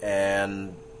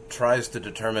and tries to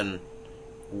determine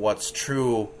what's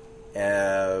true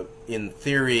in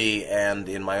theory and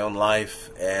in my own life,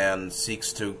 and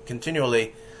seeks to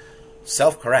continually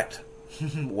self-correct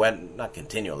when, not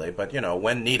continually, but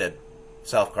when needed,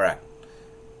 self-correct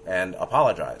and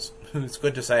apologize. It's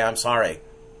good to say I'm sorry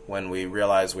when we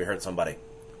realize we hurt somebody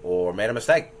or made a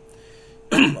mistake.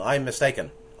 I'm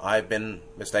mistaken. I've been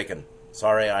mistaken.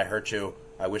 Sorry I hurt you.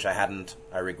 I wish I hadn't.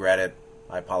 I regret it.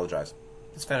 I apologize.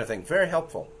 This kind of thing, very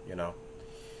helpful,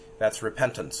 That's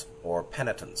repentance or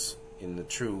penitence in the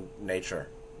true nature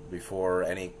before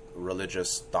any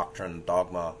religious doctrine,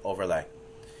 dogma overlay.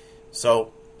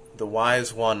 So the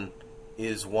wise one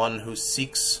is one who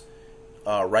seeks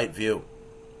right view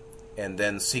and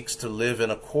then seeks to live in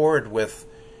accord with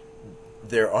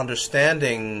their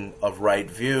understanding of right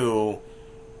view,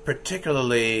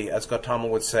 particularly, as Gautama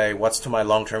would say, what's to my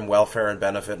long-term welfare and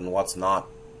benefit and what's not.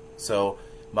 So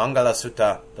Mangala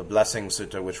Sutta, the Blessing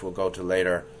Sutta, which we'll go to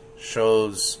later,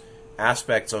 shows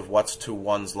aspects of what's to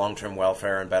one's long-term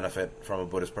welfare and benefit from a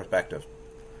Buddhist perspective.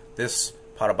 This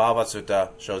Parabhava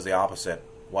Sutta shows the opposite,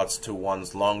 what's to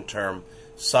one's long-term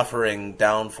suffering,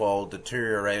 downfall,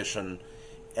 deterioration,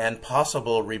 and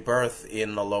possible rebirth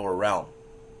in a lower realm.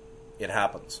 It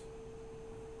happens.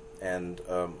 And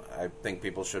I think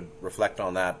people should reflect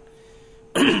on that.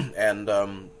 And,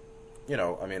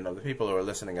 I mean, the people who are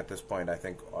listening at this point, I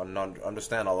think,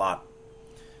 understand a lot.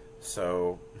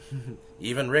 So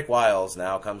even Rick Wiles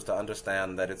now comes to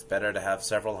understand that it's better to have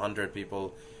several hundred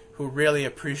people who really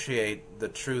appreciate the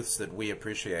truths that we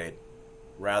appreciate,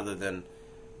 rather than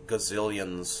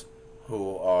gazillions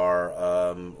who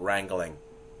are wrangling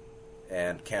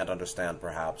and can't understand,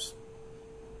 perhaps.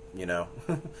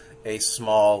 A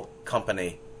small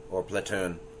company or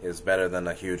platoon is better than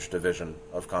a huge division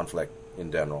of conflict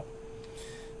in general.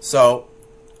 So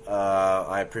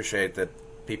I appreciate that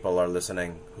people are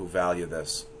listening who value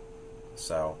this.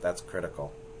 So that's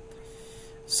critical.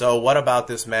 So what about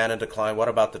this man in decline? What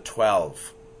about the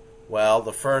 12? Well,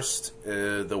 the first,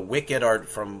 the wicked are,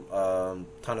 from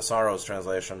Tanasaro's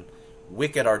translation,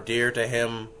 wicked are dear to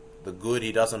him, the good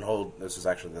he doesn't hold, this is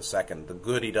actually the second, the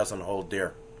good he doesn't hold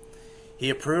dear. He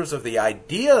approves of the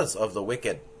ideas of the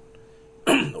wicked.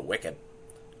 The wicked.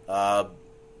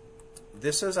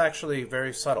 This is actually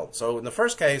very subtle. So in the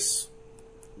first case,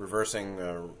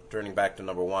 turning back to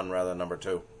number 1 rather than number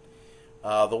 2.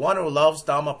 The one who loves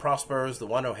Dhamma prospers, the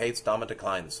one who hates Dhamma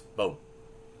declines. Boom.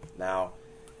 Now,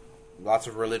 lots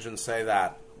of religions say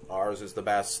that. Ours is the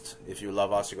best. If you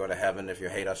love us, you go to heaven. If you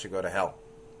hate us, you go to hell.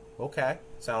 Okay,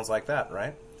 sounds like that,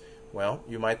 right? Well,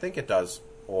 you might think it does,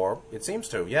 or it seems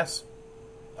to, yes.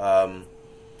 But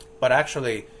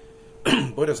actually,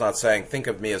 Buddha's not saying, think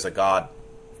of me as a god.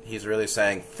 He's really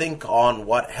saying, think on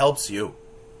what helps you.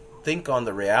 Think on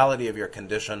the reality of your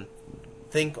condition.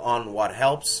 Think on what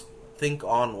helps. Think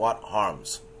on what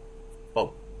harms.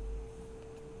 Boom.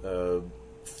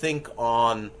 Think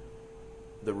on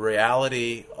the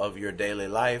reality of your daily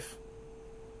life.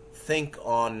 Think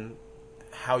on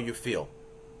how you feel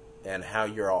and how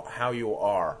you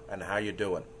are and how you're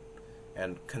doing.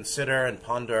 And consider and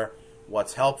ponder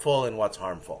what's helpful and what's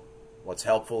harmful. What's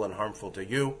helpful and harmful to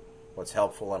you. What's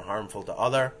helpful and harmful to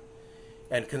other.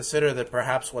 And consider that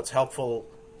perhaps what's helpful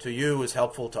to you is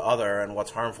helpful to other, and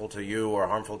what's harmful to you or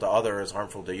harmful to other is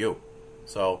harmful to you.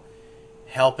 So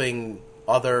helping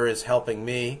other is helping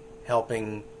me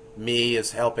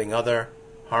is helping other,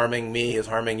 harming me is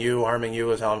harming you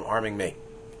is harming me.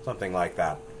 Something like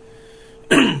that.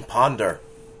 Ponder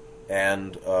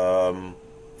and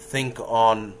think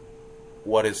on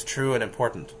what is true and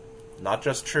important. Not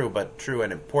just true, but true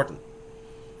and important.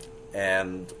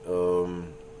 And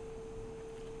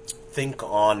think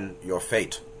on your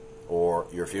fate, or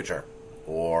your future,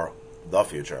 or the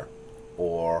future,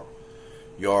 or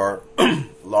your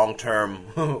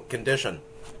long-term condition.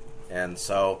 And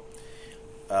so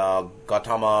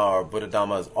Gautama or Buddha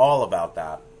Dhamma is all about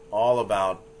that, all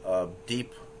about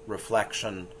deep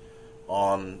reflection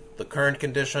on the current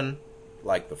condition,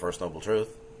 like the First Noble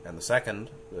Truth, and the second,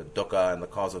 the dukkha and the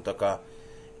cause of dukkha,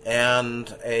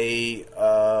 and a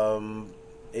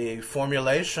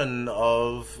formulation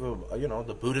of,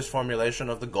 the Buddhist formulation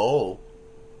of the goal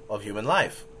of human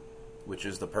life, which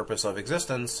is the purpose of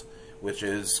existence, which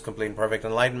is complete and perfect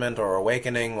enlightenment, or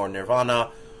awakening, or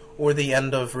nirvana, or the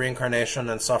end of reincarnation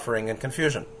and suffering and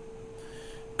confusion.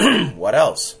 What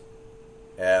else?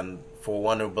 And for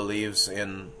one who believes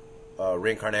in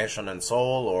reincarnation and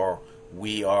soul, or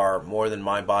we are more than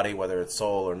my body, whether it's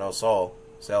soul or no soul,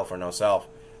 self or no self,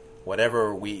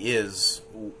 whatever we is,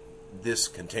 this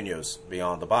continues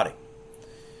beyond the body.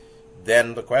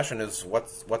 Then the question is,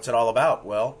 what's it all about?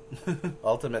 Well,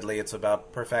 ultimately it's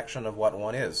about perfection of what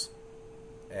one is,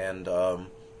 and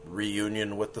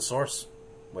reunion with the source,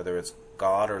 whether it's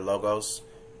God or Logos,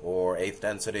 or eighth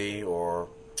density, or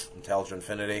intelligent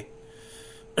infinity.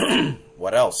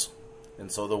 What else?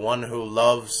 And so the one who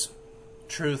loves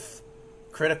truth,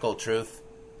 critical truth,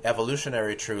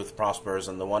 evolutionary truth prospers,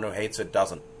 and the one who hates it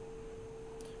doesn't.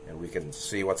 And we can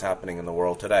see what's happening in the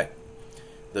world today.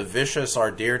 The vicious are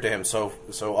dear to him. So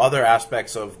other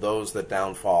aspects of those that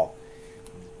downfall,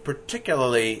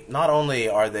 particularly, not only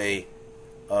are they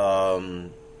do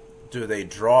they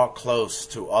draw close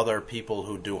to other people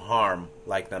who do harm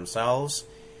like themselves,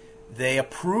 they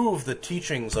approve the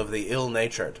teachings of the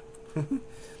ill-natured.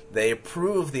 They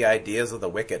approve the ideas of the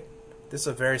wicked. This is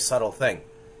a very subtle thing.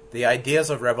 The ideas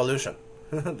of revolution,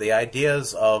 the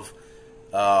ideas of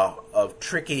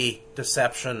tricky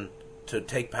deception to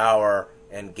take power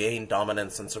and gain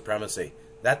dominance and supremacy,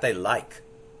 that they like.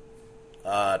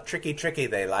 Tricky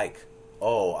they like.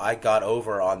 Oh, I got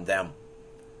over on them.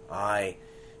 I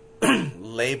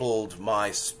labeled my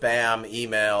spam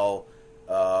email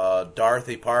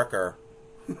Dorothy Parker,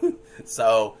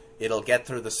 so it'll get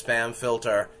through the spam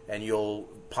filter, and you'll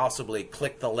possibly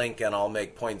click the link, and I'll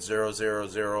make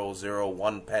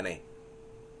 0.00001 penny.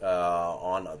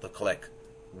 on the click.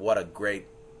 What a great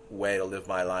way to live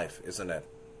my life, isn't it?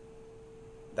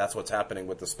 That's what's happening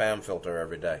with the spam filter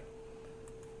every day.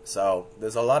 So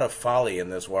there's a lot of folly in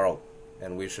this world,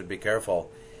 and we should be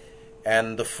careful.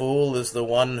 And the fool is the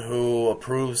one who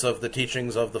approves of the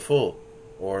teachings of the fool,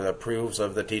 or approves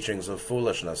of the teachings of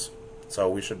foolishness. So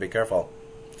we should be careful.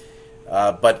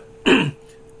 But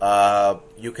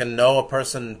you can know a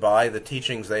person by the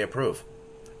teachings they approve.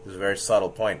 This is a very subtle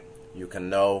point. You can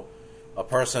know a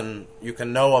person, you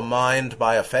can know a mind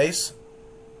by a face.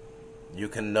 You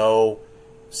can know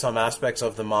some aspects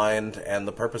of the mind and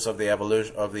the purpose of the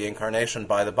evolution of the incarnation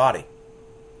by the body,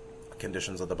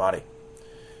 conditions of the body.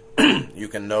 You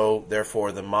can know,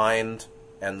 therefore, the mind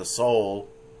and the soul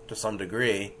to some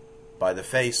degree by the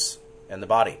face and the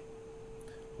body.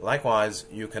 Likewise,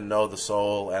 you can know the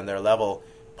soul and their level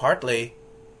partly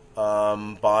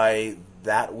by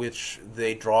that which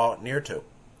they draw near to,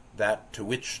 that to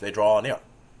which they draw near,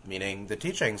 meaning the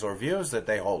teachings or views that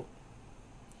they hold.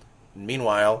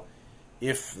 Meanwhile,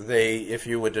 if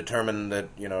you would determine that,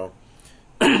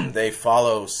 they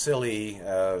follow silly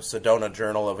Sedona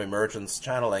Journal of Emergence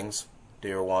channelings,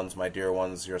 dear ones, my dear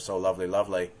ones, you're so lovely,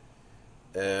 lovely,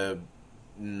 what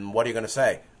are you going to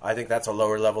say? I think that's a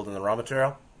lower level than the raw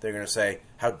material. They're going to say,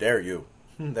 how dare you?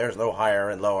 There's no higher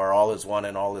and lower, all is one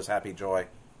and all is happy joy,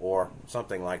 or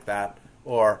something like that.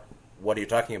 Or, what are you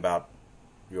talking about?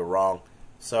 You're wrong.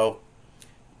 So,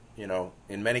 in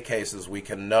many cases we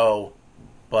can know,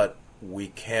 but we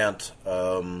can't,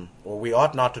 or we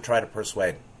ought not to try to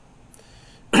persuade.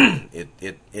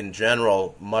 In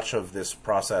general, much of this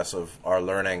process of our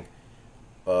learning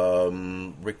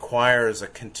requires a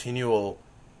continual,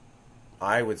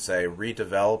 I would say,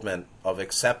 redevelopment of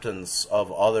acceptance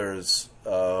of others'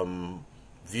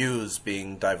 views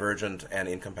being divergent and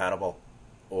incompatible,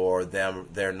 or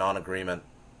their non-agreement,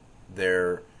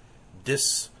 their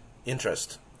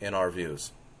disinterest in our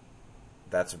views.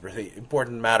 That's a really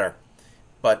important matter.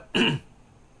 But there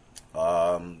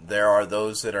are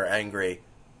those that are angry,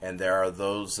 and there are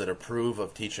those that approve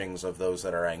of teachings of those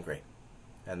that are angry,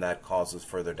 and that causes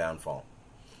further downfall.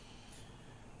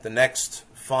 The next,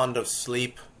 fond of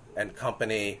sleep and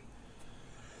company,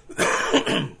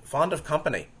 fond of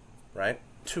company, right?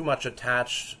 Too much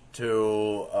attached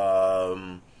to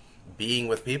being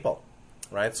with people,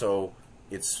 right? So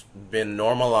it's been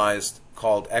normalized,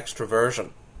 called extroversion.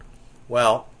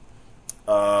 Well,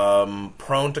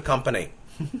 prone to company,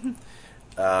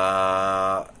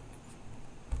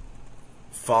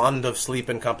 fond of sleep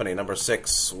and company, number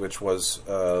 6, which was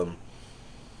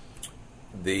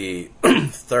the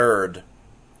third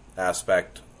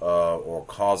aspect or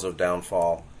cause of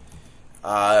downfall.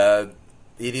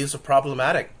 It is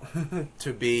problematic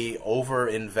to be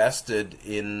over-invested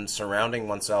in surrounding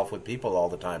oneself with people all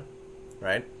the time,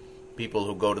 right? People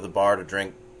who go to the bar to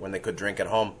drink when they could drink at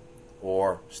home,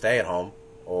 or stay at home,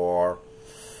 or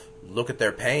look at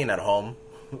their pain at home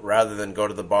rather than go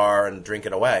to the bar and drink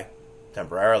it away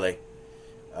temporarily.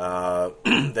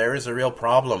 There is a real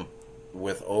problem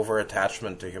with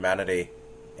over-attachment to humanity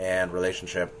and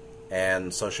relationship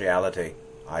and sociality,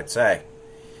 I'd say.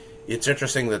 It's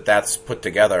interesting that that's put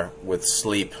together with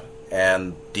sleep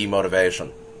and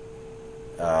demotivation.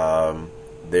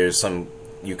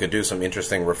 You could do some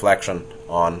interesting reflection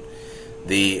on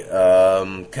the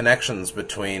connections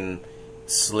between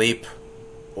sleep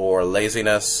or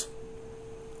laziness,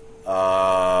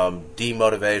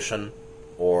 demotivation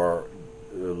or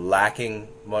lacking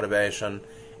motivation,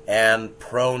 and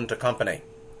prone to company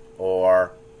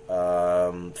or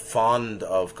fond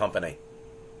of company.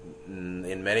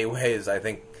 In many ways, I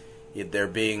think they're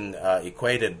being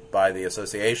equated by the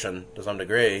association to some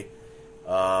degree.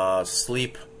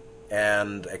 Sleep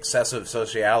and excessive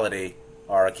sociality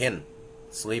are akin.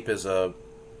 Sleep is a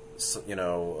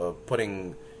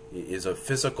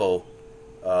physical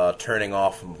turning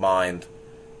off of mind,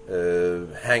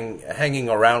 hanging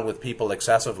around with people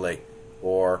excessively,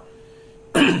 or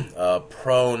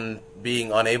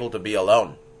being unable to be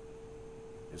alone,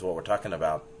 is what we're talking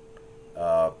about.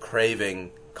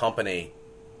 Craving company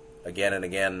again and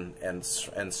again, and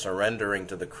surrendering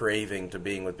to the craving to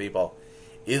being with people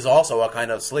is also a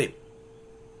kind of sleep.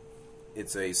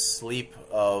 It's a sleep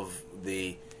of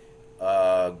the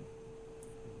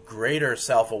greater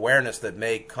self-awareness that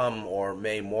may come, or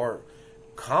may more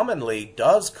commonly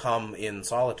does come, in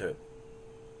solitude.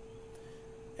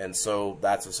 And so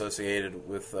that's associated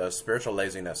with spiritual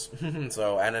laziness.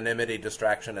 So anonymity,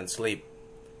 distraction, and sleep.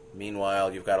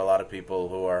 Meanwhile, you've got a lot of people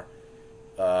who are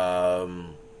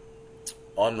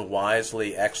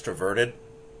unwisely extroverted,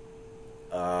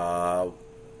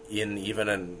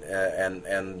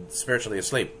 and spiritually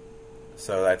asleep.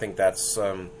 So I think that's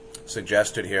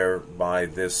suggested here by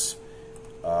this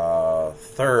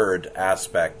third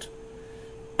aspect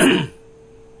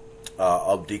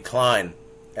of decline,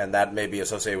 and that may be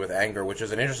associated with anger, which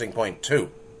is an interesting point too.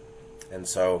 And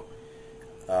so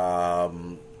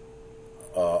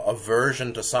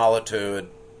aversion to solitude,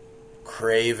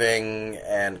 craving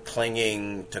and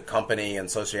clinging to company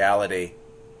and sociality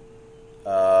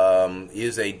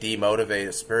is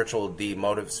a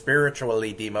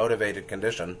spiritually demotivated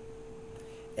condition,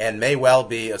 and may well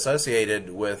be associated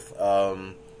with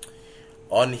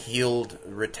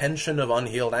retention of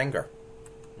unhealed anger.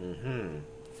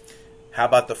 How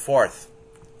about the fourth?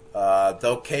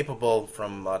 Though capable,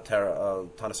 from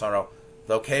Thanissaro,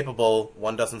 though capable,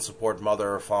 one doesn't support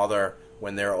mother or father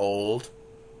when they're old.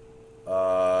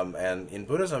 And in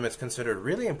Buddhism, it's considered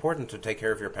really important to take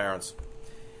care of your parents.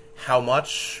 How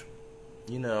much,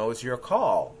 is your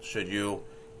call. Should you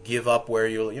give up where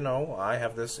I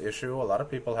have this issue, a lot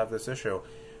of people have this issue.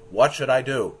 What should I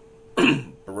do?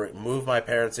 Move my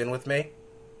parents in with me?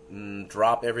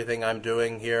 Drop everything I'm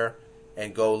doing here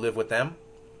and go live with them?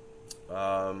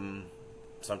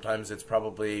 Sometimes it's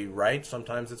probably right,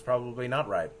 sometimes it's probably not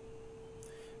right.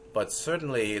 But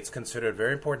certainly it's considered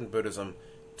very important in Buddhism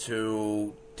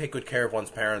to take good care of one's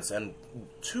parents, and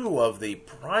two of the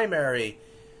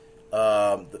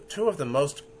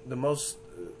most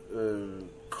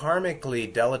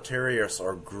karmically deleterious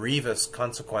or grievous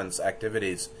consequence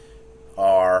activities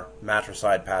are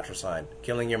matricide, patricide.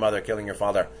 Killing your mother, killing your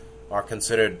father are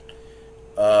considered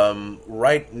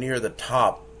right near the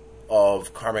top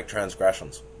of karmic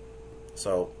transgressions.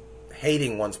 So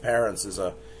hating one's parents is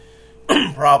a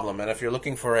problem. And if you're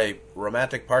looking for a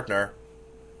romantic partner,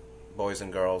 boys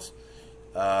and girls,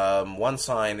 one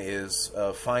sign is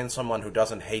find someone who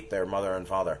doesn't hate their mother and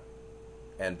father,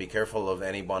 and be careful of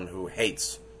anyone who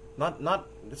hates.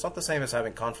 It's not the same as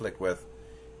having conflict with,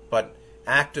 but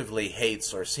actively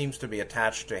hates or seems to be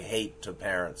attached to hate to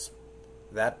parents.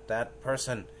 That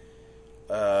person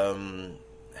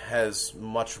has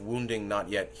much wounding not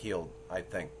yet healed, I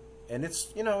think. And it's,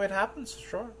 it happens,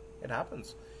 sure, it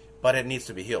happens. But it needs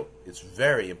to be healed. It's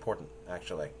very important,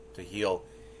 actually, to heal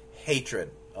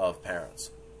hatred of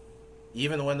parents.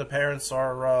 Even when the parents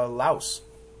are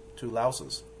two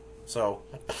louses. So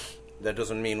that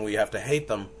doesn't mean we have to hate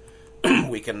them.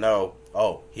 We can know,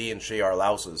 he and she are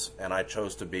louses, and I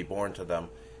chose to be born to them.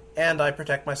 And I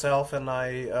protect myself, and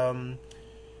I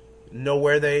know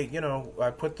where they,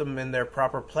 I put them in their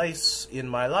proper place in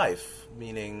my life,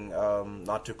 meaning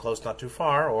not too close, not too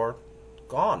far, or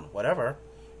gone, whatever.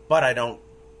 But I don't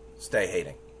stay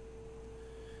hating.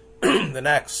 The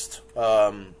next,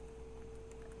 the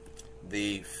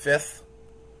fifth,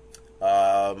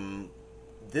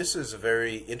 this is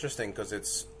very interesting because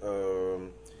it's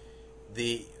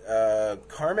the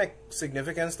karmic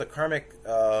significance, the karmic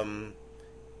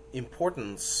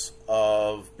importance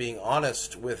of being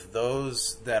honest with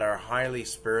those that are highly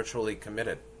spiritually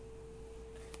committed.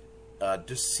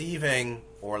 Deceiving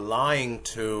or lying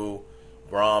to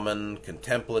Brahmin,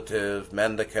 contemplative,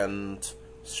 mendicant,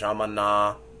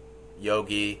 shamana,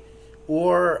 yogi,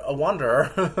 or a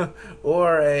wanderer,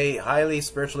 or a highly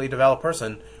spiritually developed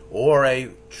person, or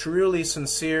a truly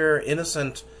sincere,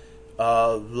 innocent,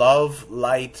 love,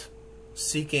 light,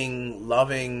 seeking,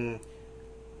 loving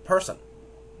person.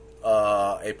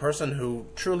 A person who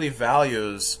truly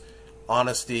values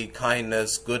honesty,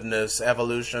 kindness, goodness,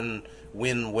 evolution,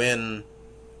 win-win,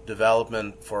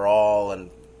 development for all,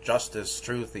 and justice,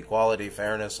 truth, equality,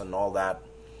 fairness, and all that.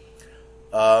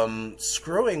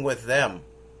 Screwing with them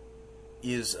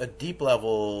is a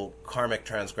deep-level karmic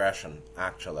transgression,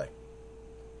 actually.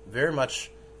 Very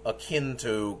much akin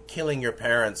to killing your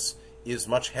parents is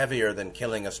much heavier than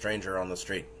killing a stranger on the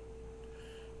street.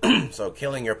 So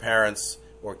killing your parents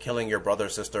or killing your brother,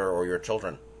 sister, or your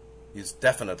children is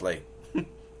definitely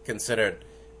considered,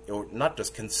 or not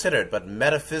just considered, but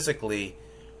metaphysically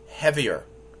heavier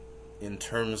in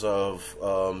terms of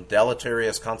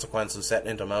deleterious consequences set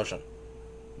into motion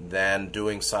than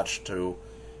doing such to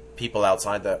people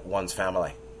outside one's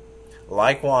family.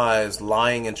 Likewise,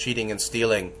 lying and cheating and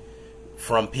stealing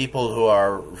from people who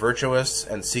are virtuous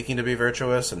and seeking to be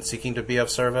virtuous and seeking to be of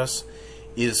service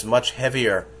is much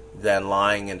heavier than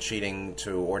lying and cheating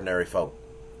to ordinary folk.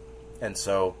 And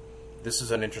so this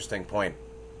is an interesting point.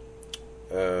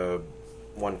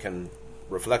 One can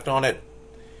reflect on it.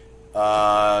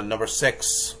 Number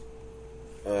 6,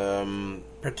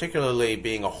 particularly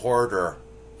being a hoarder,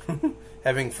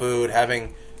 having food,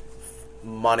 having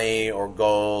money or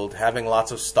gold, having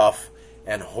lots of stuff,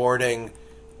 and hoarding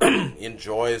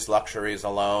enjoys luxuries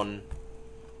alone,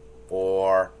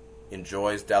 or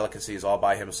enjoys delicacies all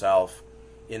by himself,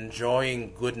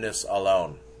 enjoying goodness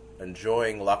alone,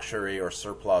 enjoying luxury or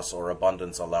surplus or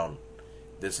abundance alone.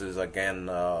 This is again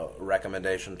a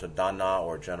recommendation to dana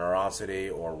or generosity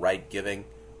or right giving,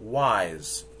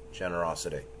 wise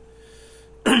generosity,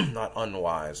 not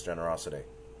unwise generosity.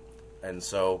 And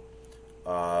so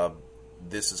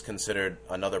this is considered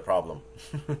another problem.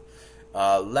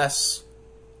 Less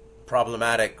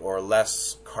problematic or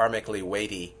less karmically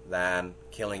weighty than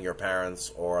killing your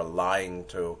parents or lying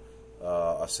to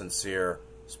a sincere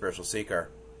spiritual seeker,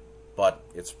 but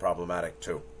it's problematic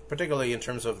too, particularly in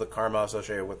terms of the karma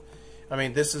associated with, I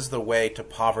mean, this is the way to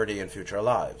poverty in future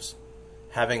lives.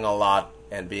 Having a lot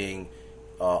and being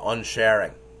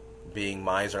unsharing, being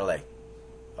miserly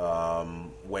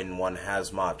when one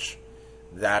has much,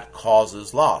 that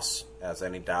causes loss, as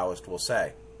any Taoist will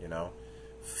say, you know.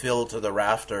 Fill to the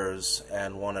rafters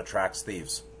and one attracts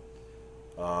thieves.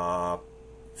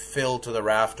 Fill to the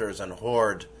rafters and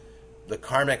hoard. The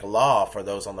karmic law for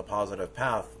those on the positive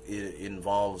path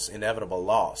involves inevitable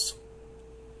loss.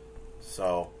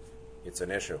 So, it's an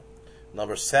issue.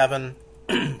 Number 7,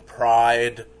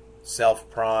 pride,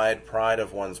 self-pride, pride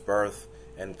of one's birth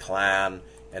and clan,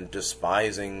 and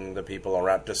despising the people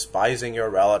around, despising your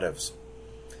relatives.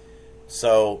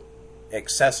 So,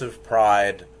 excessive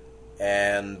pride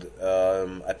and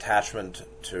attachment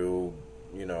to,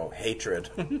 hatred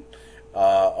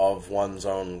of one's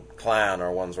own clan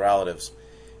or one's relatives.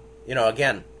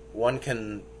 Again, one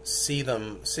can see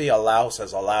a louse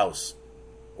as a louse,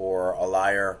 or a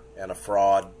liar and a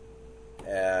fraud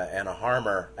and a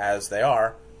harmer as they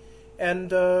are, and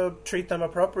treat them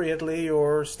appropriately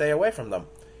or stay away from them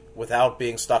without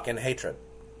being stuck in hatred.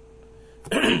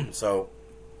 So,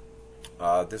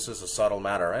 this is a subtle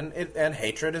matter, and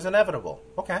hatred is inevitable.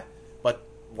 Okay, but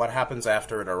what happens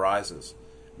after it arises?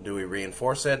 Do we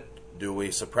reinforce it? Do we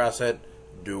suppress it?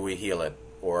 Do we heal it?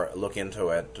 Or look into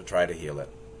it to try to heal it?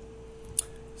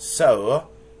 So,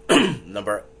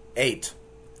 number 8,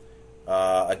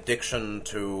 addiction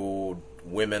to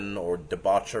women or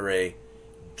debauchery,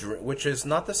 which is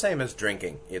not the same as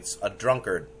drinking. It's a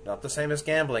drunkard. Not the same as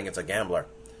gambling. It's a gambler.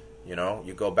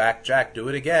 You go back, Jack, do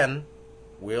it again.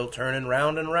 We'll turn it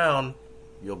round and round.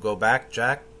 You'll go back,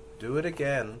 Jack, do it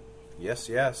again. Yes,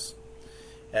 yes.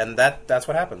 And that's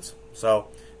what happens. So,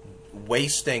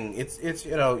 wasting, it's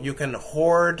you can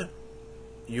hoard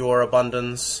your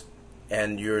abundance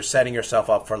and you're setting yourself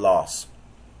up for loss.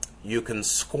 You can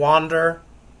squander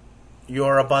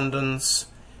your abundance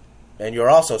and you're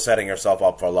also setting yourself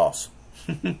up for loss.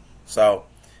 So,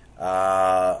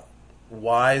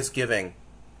 wise giving,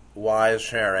 wise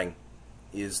sharing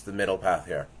is the middle path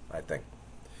here, I think.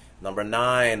 Number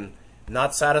 9,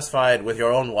 not satisfied with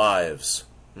your own wives.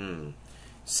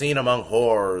 Seen among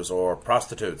whores or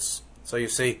prostitutes. So you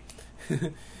see,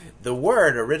 the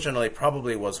word originally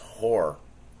probably was whore.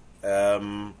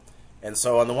 And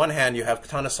so on the one hand, you have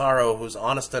Thanissaro, who's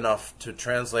honest enough to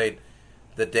translate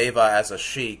the deva as a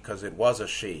she, because it was a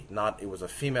she, it was a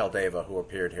female deva who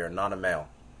appeared here, not a male.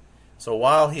 So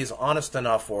while he's honest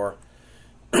enough or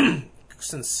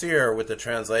sincere with the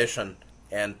translation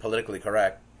and politically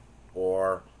correct,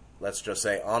 or let's just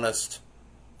say honest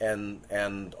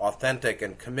and authentic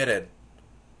and committed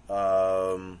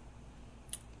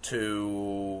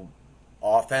to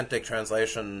authentic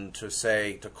translation, to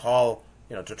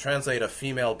translate a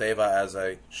female deva as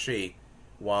a she,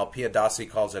 while Piyadasi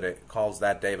calls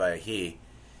that deva a he.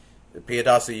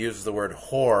 Piyadasi uses the word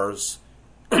whores,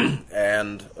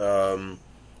 and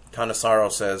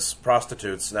Thanissaro says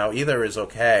prostitutes. Now, either is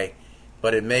okay,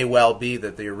 but it may well be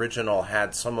that the original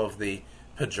had some of the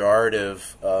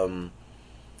pejorative,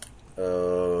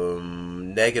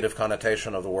 negative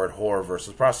connotation of the word whore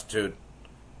versus prostitute.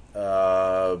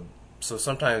 So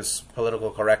sometimes political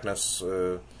correctness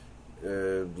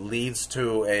leads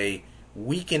to a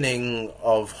weakening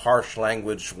of harsh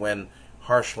language when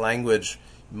harsh language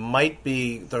might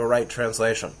be the right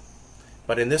translation.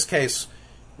 But in this case,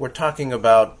 we're talking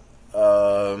about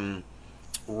wrong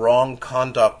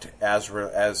conduct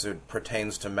as it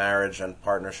pertains to marriage and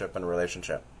partnership and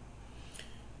relationship.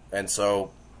 And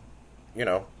so,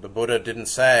 the Buddha didn't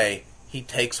say he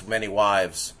takes many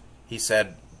wives. He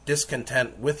said,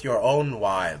 discontent with your own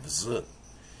wives.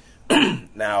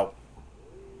 Now,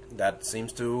 that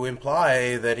seems to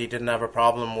imply that he didn't have a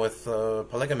problem with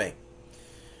polygamy,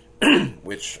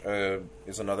 which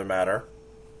is another matter.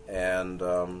 And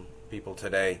people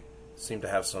today seem to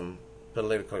have some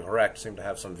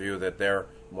view that their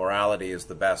morality is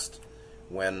the best,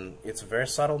 when it's a very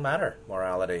subtle matter,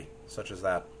 morality, such as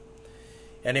that.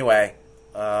 Anyway,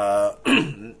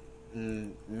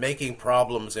 making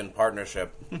problems in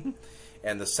partnership.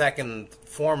 And the second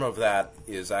form of that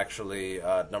is actually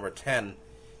number 10,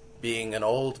 being an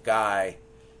old guy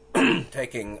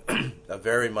taking a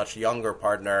very much younger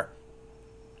partner,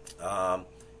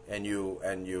 and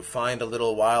you find a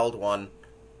little wild one,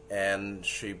 and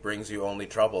she brings you only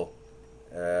trouble.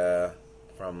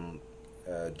 From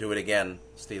Do It Again,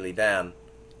 Steely Dan.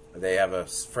 They have a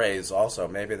phrase also.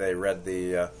 Maybe they read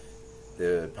the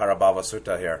Parabhava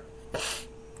Sutta here.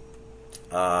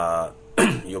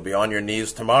 You'll be on your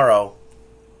knees tomorrow,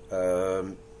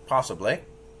 possibly.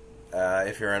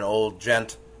 If you're an old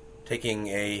gent taking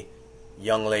a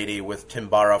young lady with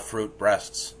timbara fruit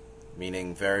breasts,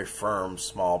 meaning very firm,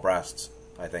 small breasts,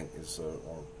 I think is,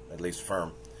 or at least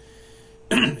firm.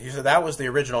 He said that was the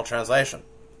original translation.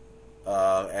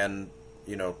 And,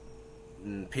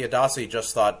 Piyadasi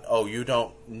just thought, oh, you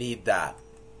don't need that.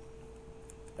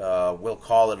 We'll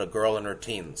call it a girl in her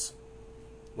teens.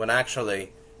 When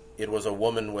actually, it was a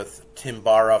woman with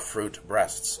timbara fruit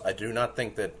breasts. I do not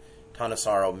think that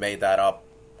Thanissaro made that up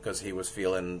because he was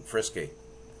feeling frisky.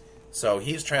 So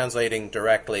he's translating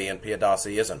directly and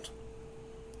Piyadasi isn't.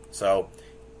 So,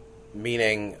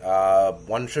 meaning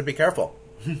one should be careful.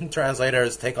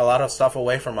 Translators take a lot of stuff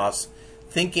away from us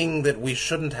thinking that we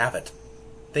shouldn't have it,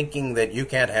 thinking that you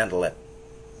can't handle it,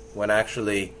 when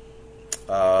actually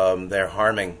they're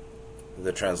harming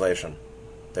the translation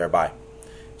thereby.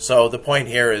 So the point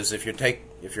here is if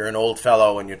you're an old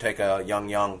fellow and you take a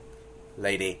young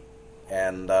lady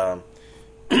and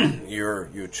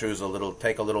you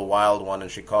take a little wild one and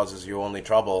she causes you only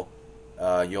trouble,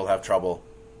 you'll have trouble.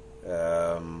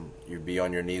 You'll be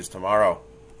on your knees tomorrow,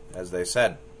 as they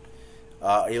said.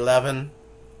 11,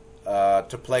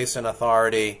 to place in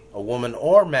authority a woman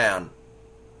or man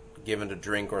given to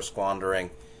drink or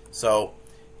squandering. So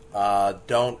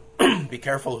don't be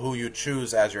careful who you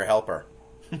choose as your helper.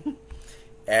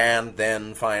 And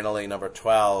then finally, number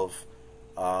 12,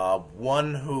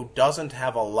 one who doesn't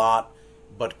have a lot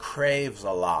but craves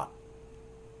a lot.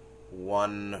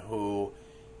 One who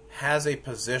has a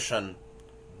position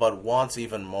but wants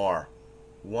even more.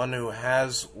 One who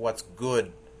has what's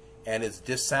good and is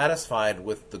dissatisfied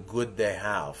with the good they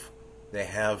have. They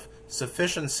have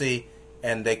sufficiency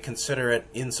and they consider it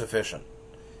insufficient.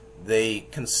 They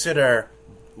consider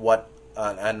what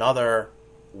another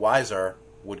wiser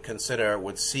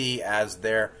would see as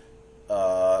their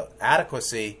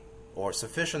adequacy or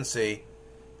sufficiency.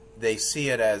 They see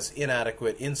it as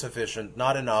inadequate, insufficient,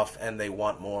 not enough, and they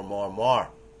want more.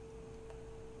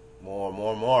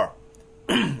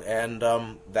 And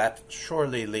that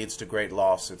surely leads to great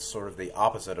loss. It's sort of the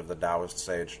opposite of the Taoist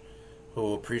sage,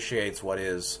 who appreciates what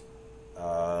is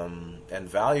and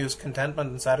values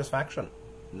contentment and satisfaction,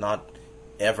 not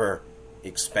ever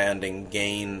expanding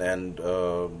gain and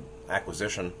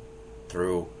acquisition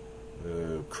through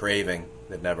craving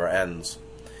that never ends.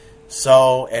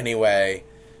 So anyway,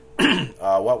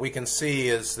 what we can see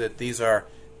is that these are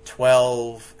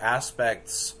 12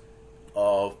 aspects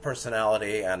of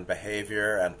personality and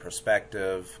behavior and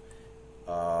perspective,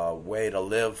 way to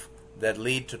live that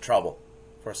lead to trouble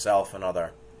for self and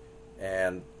other.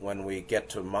 And when we get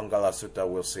to Mangala Sutta,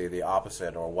 we'll see the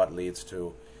opposite, or what leads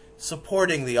to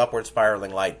supporting the upward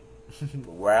spiraling light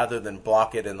rather than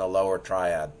block it in the lower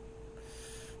triad.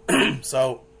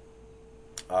 So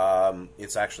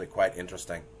it's actually quite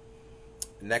interesting.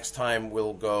 Next time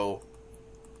we'll go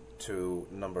to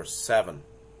number 7.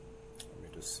 Let me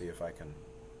just see if I can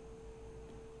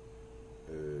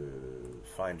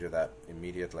find you that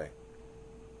immediately.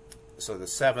 So the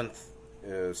 7th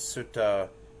sutta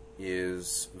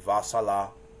is Vasala,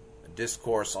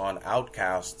 Discourse on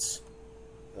Outcasts.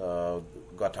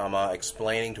 Gautama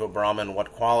explaining to a Brahmin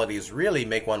what qualities really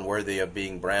make one worthy of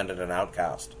being branded an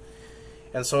outcast.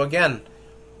 And so again,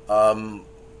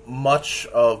 much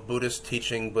of Buddhist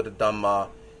teaching, Buddha Dhamma,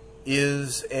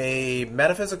 is a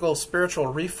metaphysical,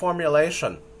 spiritual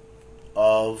reformulation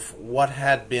of what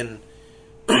had been,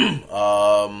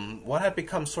 what had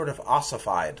become sort of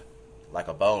ossified, like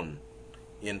a bone,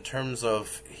 in terms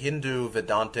of Hindu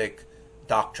Vedantic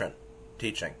doctrine,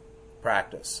 teaching,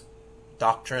 practice.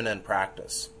 Doctrine and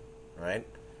practice, right?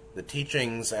 The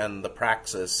teachings and the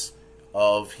praxis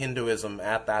of Hinduism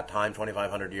at that time,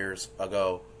 2,500 years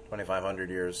ago,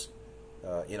 2,500 years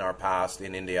in our past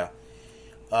in India.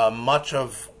 Much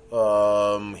of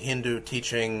Hindu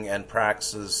teaching and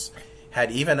praxis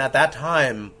had even at that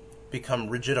time become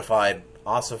rigidified,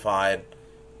 ossified,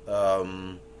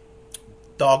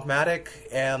 dogmatic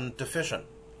and deficient,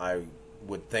 I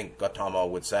would think Gautama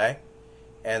would say.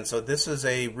 And so this is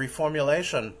a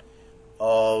reformulation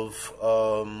of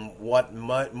what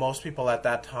most people at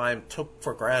that time took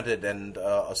for granted and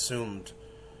assumed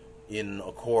in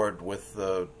accord with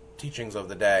the teachings of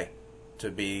the day to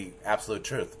be absolute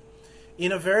truth.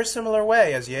 In a very similar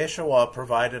way as Yeshua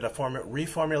provided a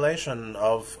reformulation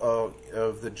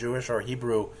of the Jewish or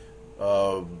Hebrew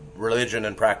religion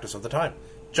and practice of the time.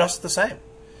 Just the same.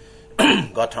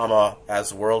 Gautama,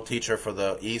 as world teacher for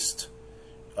the East,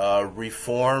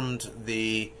 reformed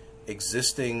the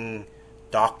existing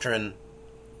doctrine,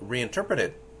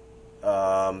 reinterpreted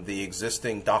the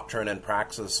existing doctrine and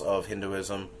praxis of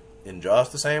Hinduism in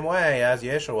just the same way as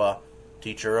Yeshua,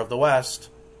 teacher of the West,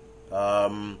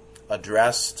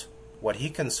 addressed what he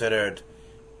considered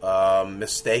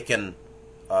mistaken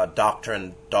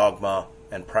doctrine, dogma,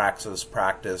 and praxis,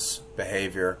 practice,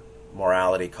 behavior,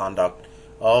 morality, conduct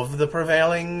of the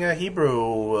prevailing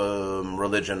Hebrew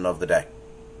religion of the day.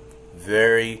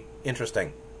 Very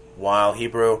interesting. While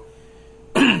Hebrew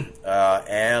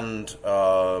and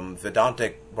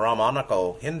Vedantic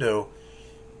Brahmanical Hindu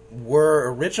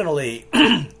were originally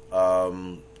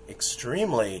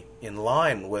extremely in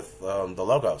line with the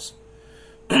Logos.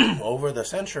 Over the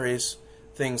centuries,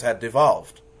 things had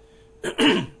devolved.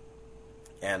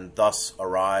 And thus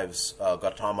arrives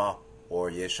Gautama or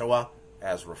Yeshua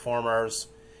as reformers,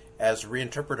 as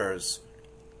reinterpreters,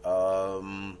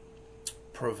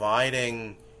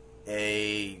 providing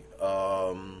a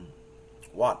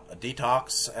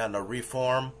detox and a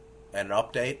reform and an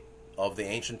update of the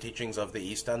ancient teachings of the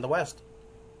East and the West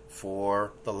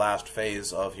for the last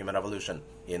phase of human evolution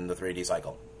in the 3D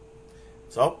cycle.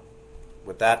 So,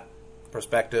 with that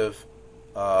perspective,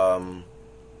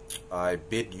 I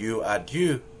bid you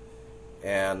adieu,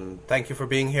 and thank you for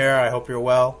being here. I hope you're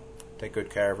well. Take good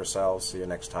care of yourselves. See you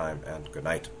next time, and good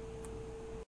night.